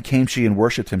 then came she and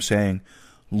worshipped him, saying,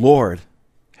 Lord,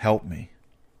 help me.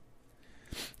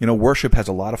 You know, worship has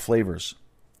a lot of flavors,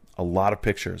 a lot of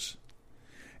pictures.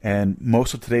 And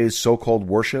most of today's so-called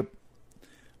worship,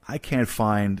 I can't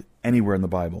find anywhere in the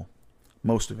Bible.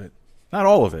 Most of it. Not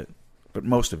all of it, but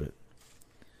most of it.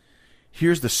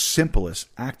 Here's the simplest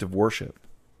act of worship.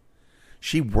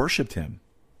 She worshiped him.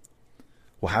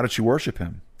 Well, how did she worship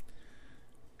him?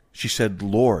 She said,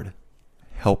 Lord,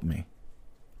 help me.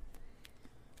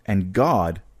 And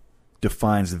God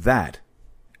defines that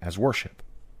as worship.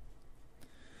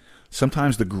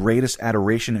 Sometimes the greatest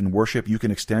adoration and worship you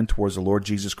can extend towards the Lord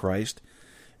Jesus Christ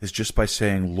is just by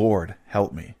saying, Lord,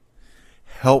 help me.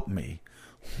 Help me.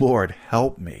 Lord,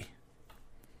 help me.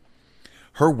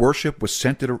 Her worship was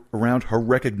centered around her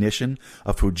recognition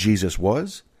of who Jesus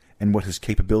was and what his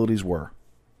capabilities were.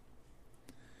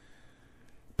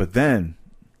 But then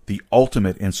the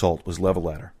ultimate insult was leveled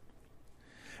at her.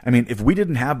 I mean, if we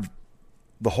didn't have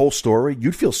the whole story,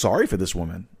 you'd feel sorry for this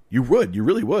woman. You would. You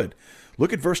really would.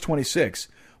 Look at verse 26.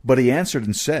 But he answered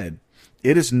and said,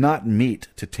 It is not meet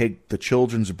to take the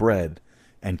children's bread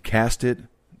and cast it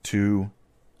to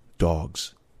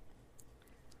dogs.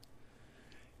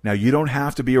 Now, you don't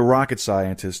have to be a rocket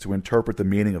scientist to interpret the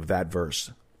meaning of that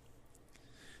verse.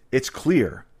 It's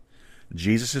clear.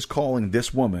 Jesus is calling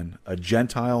this woman a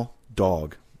Gentile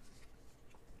dog.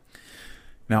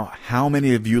 Now, how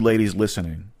many of you ladies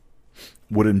listening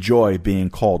would enjoy being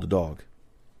called a dog?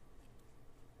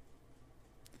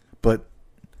 But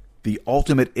the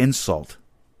ultimate insult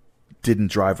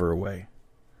didn't drive her away.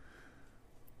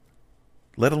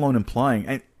 Let alone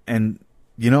implying, and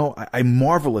you know, I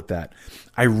marvel at that.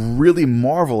 I really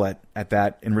marvel at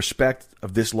that in respect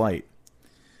of this light.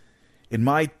 In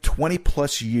my 20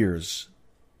 plus years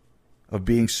of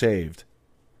being saved,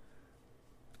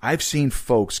 I've seen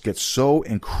folks get so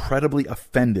incredibly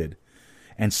offended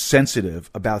and sensitive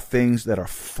about things that are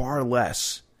far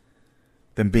less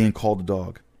than being called a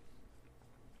dog.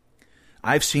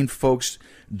 I've seen folks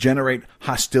generate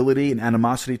hostility and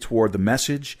animosity toward the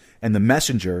message and the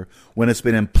messenger when it's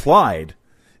been implied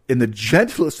in the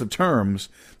gentlest of terms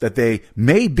that they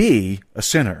may be a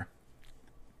sinner,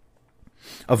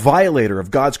 a violator of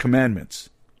God's commandments.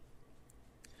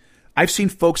 I've seen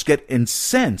folks get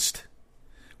incensed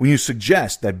when you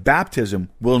suggest that baptism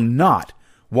will not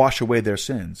wash away their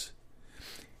sins,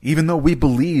 even though we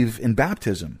believe in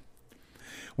baptism.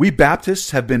 We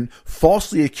Baptists have been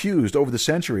falsely accused over the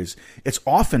centuries. It's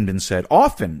often been said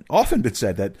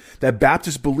that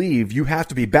Baptists believe you have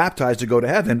to be baptized to go to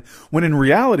heaven, when in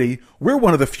reality, we're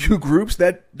one of the few groups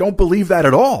that don't believe that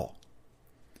at all.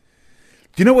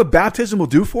 Do you know what baptism will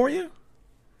do for you?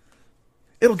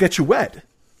 It'll get you wet.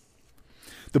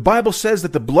 The Bible says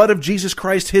that the blood of Jesus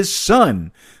Christ, his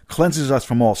Son, cleanses us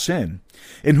from all sin,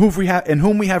 in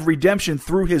whom we have redemption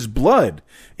through his blood,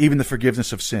 even the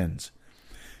forgiveness of sins.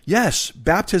 Yes,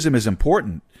 baptism is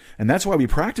important, and that's why we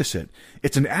practice it.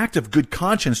 It's an act of good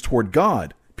conscience toward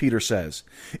God, Peter says.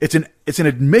 It's an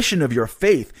admission of your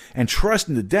faith and trust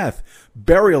in the death,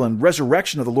 burial, and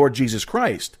resurrection of the Lord Jesus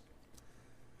Christ.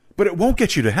 But it won't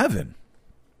get you to heaven.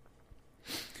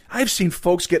 I've seen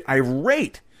folks get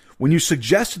irate when you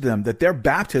suggest to them that their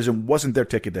baptism wasn't their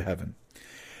ticket to heaven.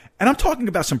 And I'm talking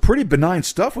about some pretty benign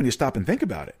stuff when you stop and think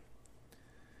about it.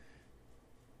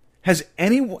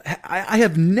 I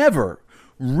have never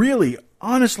really,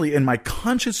 honestly, in my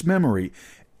conscious memory,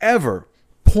 ever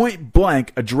point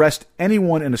blank addressed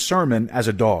anyone in a sermon as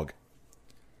a dog.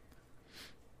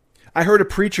 I heard a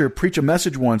preacher preach a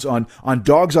message once on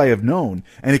dogs I have known,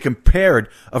 and he compared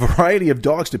a variety of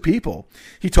dogs to people.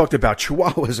 He talked about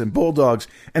chihuahuas and bulldogs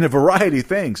and a variety of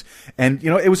things. And, you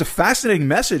know, it was a fascinating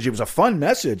message. It was a fun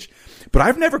message. But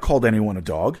I've never called anyone a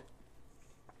dog.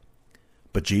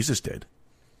 But Jesus did.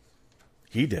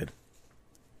 He did.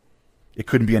 It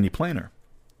couldn't be any plainer.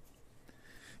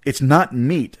 It's not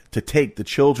meet to take the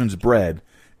children's bread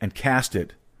and cast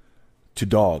it to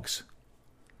dogs.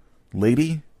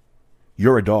 Lady,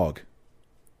 you're a dog.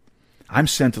 I'm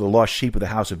sent to the lost sheep of the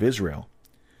house of Israel.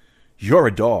 You're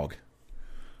a dog.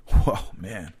 Whoa,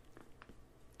 man.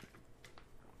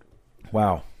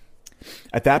 Wow.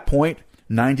 At that point,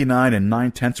 99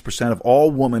 9/10% of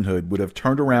all womanhood would have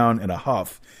turned around in a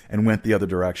huff and went the other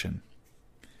direction.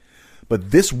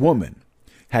 But this woman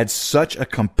had such a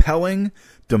compelling,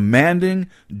 demanding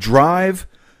drive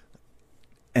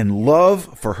and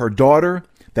love for her daughter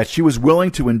that she was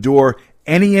willing to endure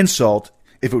any insult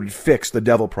if it would fix the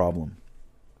devil problem.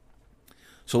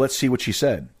 So let's see what she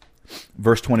said.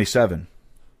 Verse 27.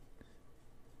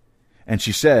 And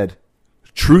she said,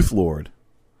 "Truth, Lord."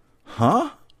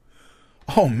 Huh?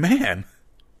 Oh, man.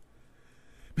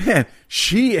 Man,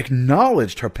 she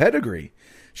acknowledged her pedigree.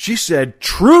 She said,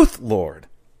 "Truth, Lord.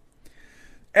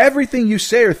 Everything you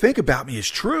say or think about me is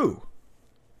true."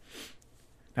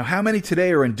 Now, how many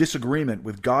today are in disagreement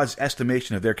with God's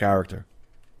estimation of their character?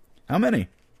 How many?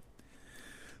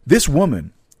 This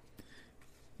woman,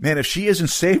 man, if she isn't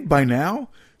saved by now,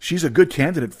 she's a good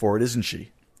candidate for it, isn't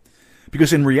she?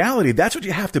 Because in reality, that's what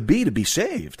you have to be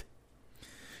saved.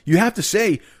 You have to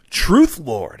say, "Truth,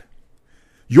 Lord.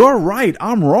 You're right,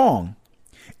 I'm wrong.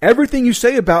 Everything you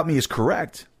say about me is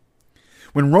correct."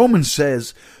 When Romans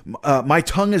says, "My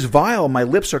tongue is vile, my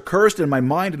lips are cursed, and my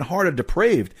mind and heart are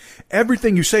depraved,"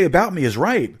 everything you say about me is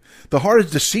right. The heart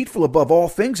is deceitful above all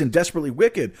things and desperately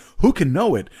wicked. Who can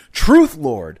know it? Truth,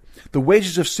 Lord. The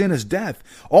wages of sin is death.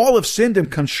 All have sinned and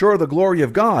come short of the glory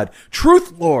of God.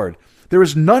 Truth, Lord. There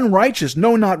is none righteous,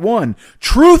 no, not one.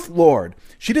 Truth, Lord.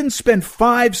 She didn't spend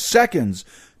 5 seconds,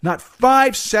 not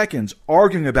 5 seconds,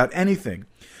 arguing about anything.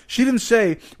 She didn't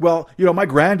say, "Well, my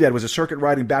granddad was a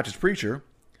circuit-riding Baptist preacher."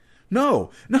 No,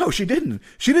 she didn't.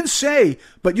 She didn't say,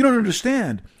 "But you don't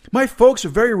understand. My folks are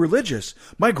very religious.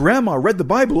 My grandma read the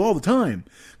Bible all the time.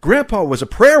 Grandpa was a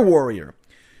prayer warrior."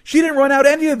 She didn't run out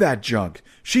any of that junk.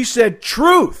 She said,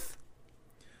 "Truth."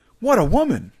 What a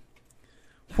woman.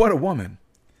 What a woman.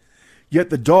 Yet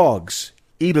the dogs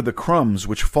eat of the crumbs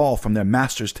which fall from their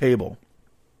master's table.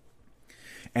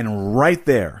 And right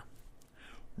there,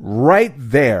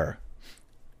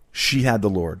 she had the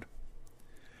Lord.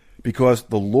 Because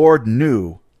the Lord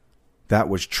knew that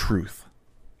was truth.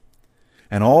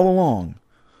 And all along,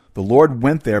 the Lord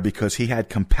went there because he had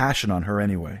compassion on her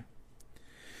anyway.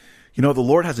 The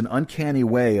Lord has an uncanny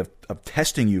way of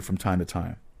testing you from time to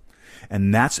time.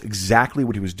 And that's exactly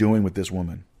what he was doing with this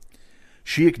woman.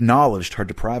 She acknowledged her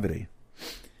depravity.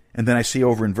 And then I see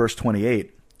over in verse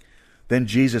 28, "Then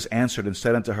Jesus answered and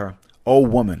said unto her, O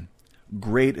woman,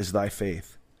 great is thy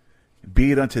faith.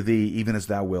 Be it unto thee even as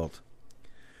thou wilt.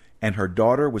 And her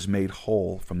daughter was made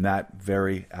whole from that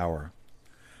very hour."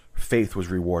 Faith was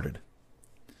rewarded.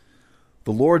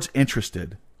 The Lord's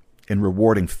interested in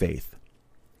rewarding faith.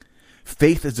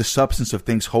 Faith is the substance of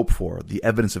things hoped for, the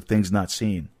evidence of things not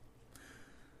seen.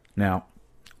 Now,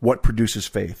 what produces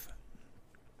faith?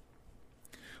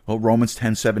 Well, Romans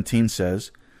 10:17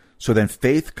 says, "So then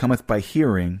faith cometh by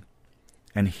hearing,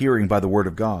 and hearing by the word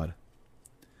of God."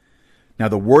 Now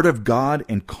the word of God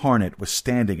incarnate was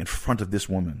standing in front of this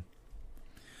woman.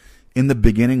 In the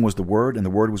beginning was the Word, and the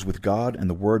Word was with God, and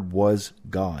the Word was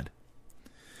God.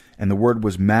 And the Word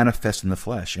was manifest in the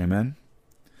flesh. Amen?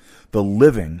 The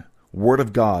living Word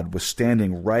of God was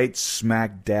standing right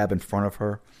smack dab in front of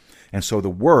her, and so the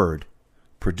Word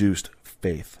produced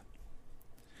faith.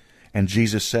 And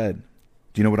Jesus said,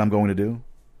 "Do you know what I'm going to do?"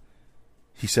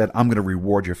 He said, "I'm going to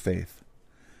reward your faith.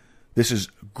 This is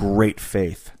great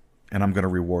faith, and I'm going to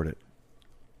reward it."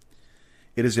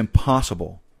 It is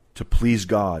impossible to please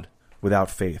God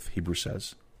without faith, Hebrews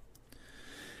says.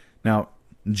 Now,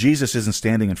 Jesus isn't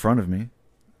standing in front of me,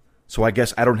 so I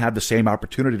guess I don't have the same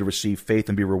opportunity to receive faith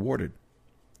and be rewarded.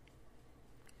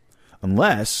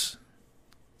 Unless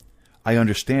I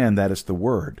understand that it's the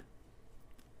Word.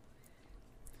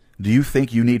 Do you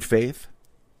think you need faith?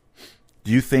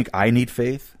 Do you think I need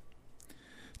faith?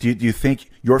 Do you think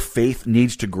your faith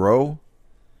needs to grow,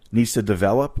 needs to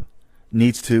develop,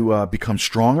 needs to become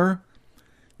stronger,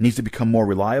 needs to become more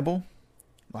reliable?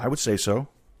 I would say so.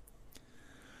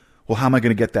 Well, how am I going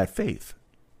to get that faith?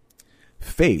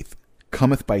 Faith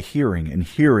cometh by hearing, and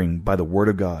hearing by the word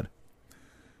of God.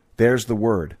 There's the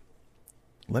word.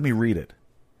 Let me read it.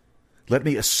 Let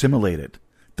me assimilate it,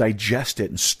 digest it,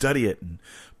 and study it, and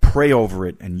pray over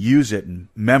it, and use it, and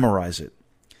memorize it.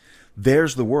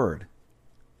 There's the word.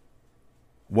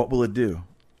 What will it do?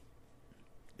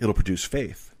 It'll produce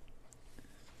faith.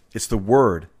 It's the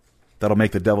word that'll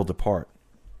make the devil depart.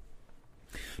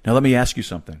 Now let me ask you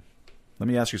something.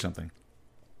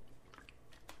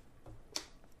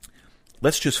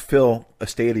 Let's just fill a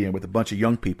stadium with a bunch of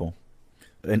young people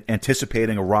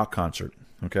anticipating a rock concert,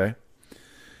 okay?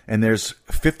 And there's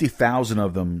 50,000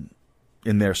 of them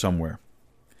in there somewhere.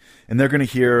 And they're going to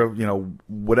hear,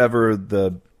 whatever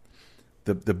the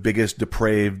biggest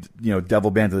depraved, devil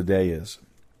band of the day is.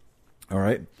 All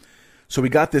right? So we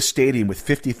got this stadium with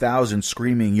 50,000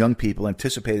 screaming young people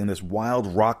anticipating this wild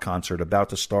rock concert about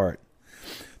to start.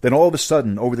 Then all of a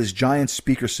sudden, over this giant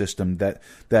speaker system that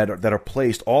are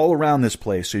placed all around this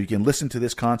place so you can listen to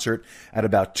this concert at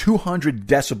about 200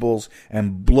 decibels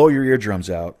and blow your eardrums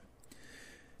out,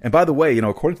 And by the way,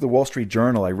 according to the Wall Street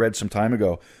Journal, I read some time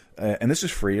ago, and this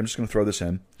is free, I'm just going to throw this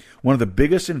in, one of the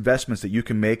biggest investments that you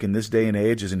can make in this day and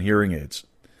age is in hearing aids.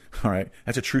 All right?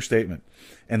 That's a true statement.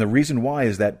 And the reason why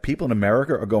is that people in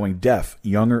America are going deaf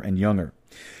younger and younger.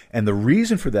 And the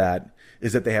reason for that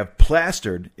is that they have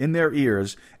plastered in their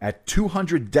ears at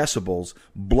 200 decibels,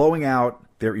 blowing out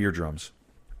their eardrums.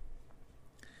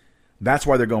 That's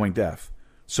why they're going deaf.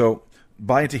 So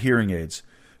buy into hearing aids.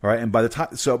 All right? And by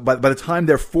the time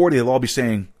they're 40, they'll all be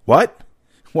saying, "What?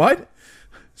 What?"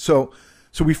 So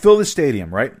we fill the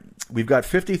stadium, right? We've got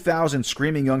 50,000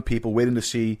 screaming young people waiting to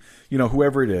see,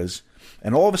 whoever it is.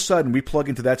 And all of a sudden, we plug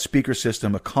into that speaker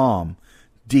system a calm,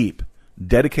 deep,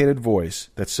 dedicated voice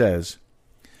that says,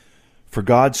 "For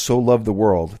God so loved the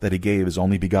world that he gave his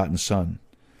only begotten Son,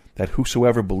 that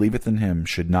whosoever believeth in him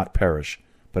should not perish,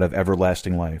 but have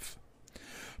everlasting life.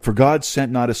 For God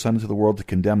sent not his Son into the world to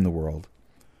condemn the world,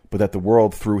 but that the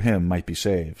world through him might be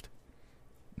saved.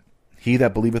 He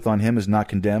that believeth on him is not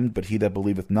condemned, but he that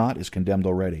believeth not is condemned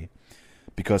already,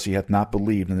 because he hath not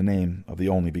believed in the name of the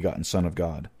only begotten Son of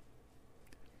God."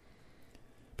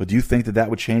 But do you think that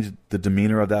would change the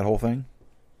demeanor of that whole thing?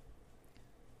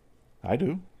 I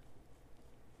do.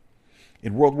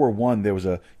 In World War I, there was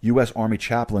a U.S. Army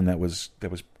chaplain that was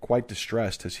quite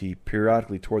distressed as he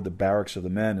periodically toured the barracks of the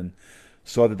men and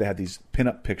saw that they had these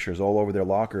pin-up pictures all over their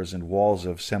lockers and walls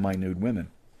of semi-nude women.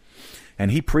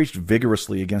 And he preached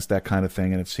vigorously against that kind of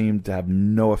thing, and it seemed to have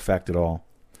no effect at all.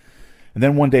 And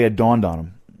then one day it dawned on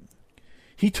him.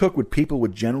 He took what people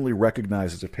would generally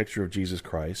recognize as a picture of Jesus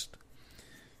Christ.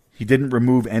 He didn't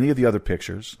remove any of the other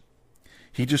pictures.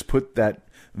 He just put that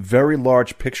very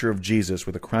large picture of Jesus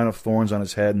with a crown of thorns on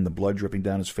his head and the blood dripping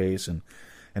down his face and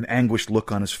an anguished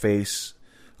look on his face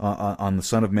on the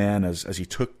Son of Man as he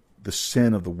took the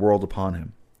sin of the world upon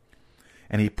him.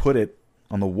 And he put it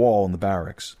on the wall in the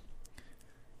barracks.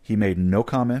 He made no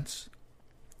comments,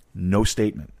 no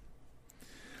statement.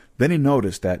 Then he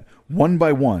noticed that one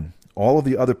by one, all of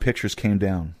the other pictures came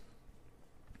down.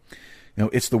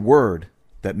 It's the Word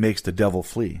that makes the devil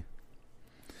flee.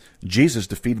 Jesus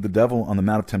defeated the devil on the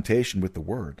Mount of Temptation with the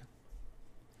Word.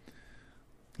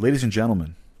 Ladies and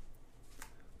gentlemen,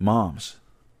 moms,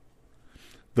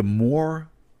 the more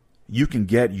you can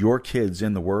get your kids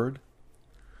in the Word,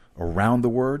 around the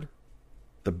Word,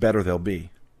 the better they'll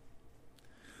be.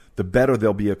 The better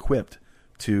they'll be equipped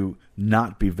to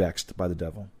not be vexed by the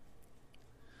devil.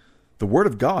 The Word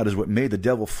of God is what made the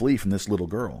devil flee from this little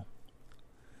girl.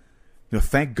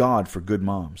 Thank God for good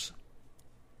moms.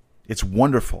 It's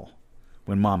wonderful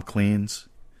when mom cleans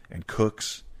and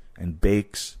cooks and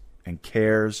bakes and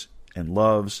cares and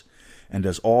loves and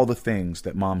does all the things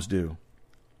that moms do.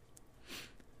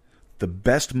 The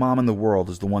best mom in the world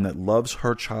is the one that loves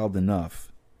her child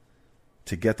enough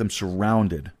to get them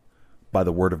surrounded by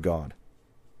the Word of God.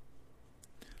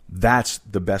 That's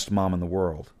the best mom in the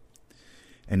world.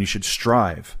 And you should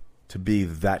strive to be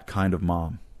that kind of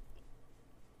mom.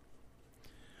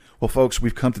 Well, folks,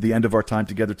 we've come to the end of our time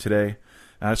together today.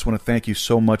 I just want to thank you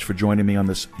so much for joining me on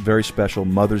this very special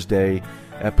Mother's Day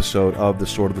episode of the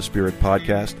Sword of the Spirit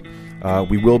podcast.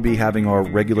 We will be having our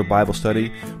regular Bible study,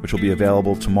 which will be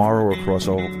available tomorrow across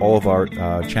all of our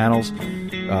channels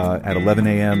at 11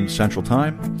 a.m. Central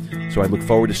Time. So I look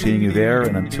forward to seeing you there.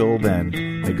 And until then,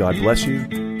 may God bless you,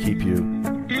 keep you,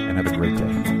 and have a great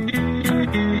day.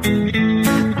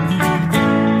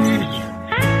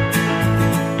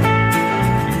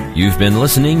 You've been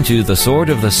listening to the Sword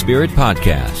of the Spirit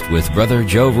podcast with Brother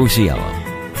Joe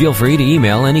Rusiello. Feel free to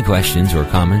email any questions or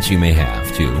comments you may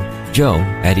have to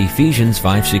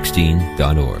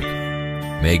joe@ephesians516.org.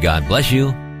 May God bless you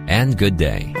and good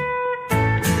day.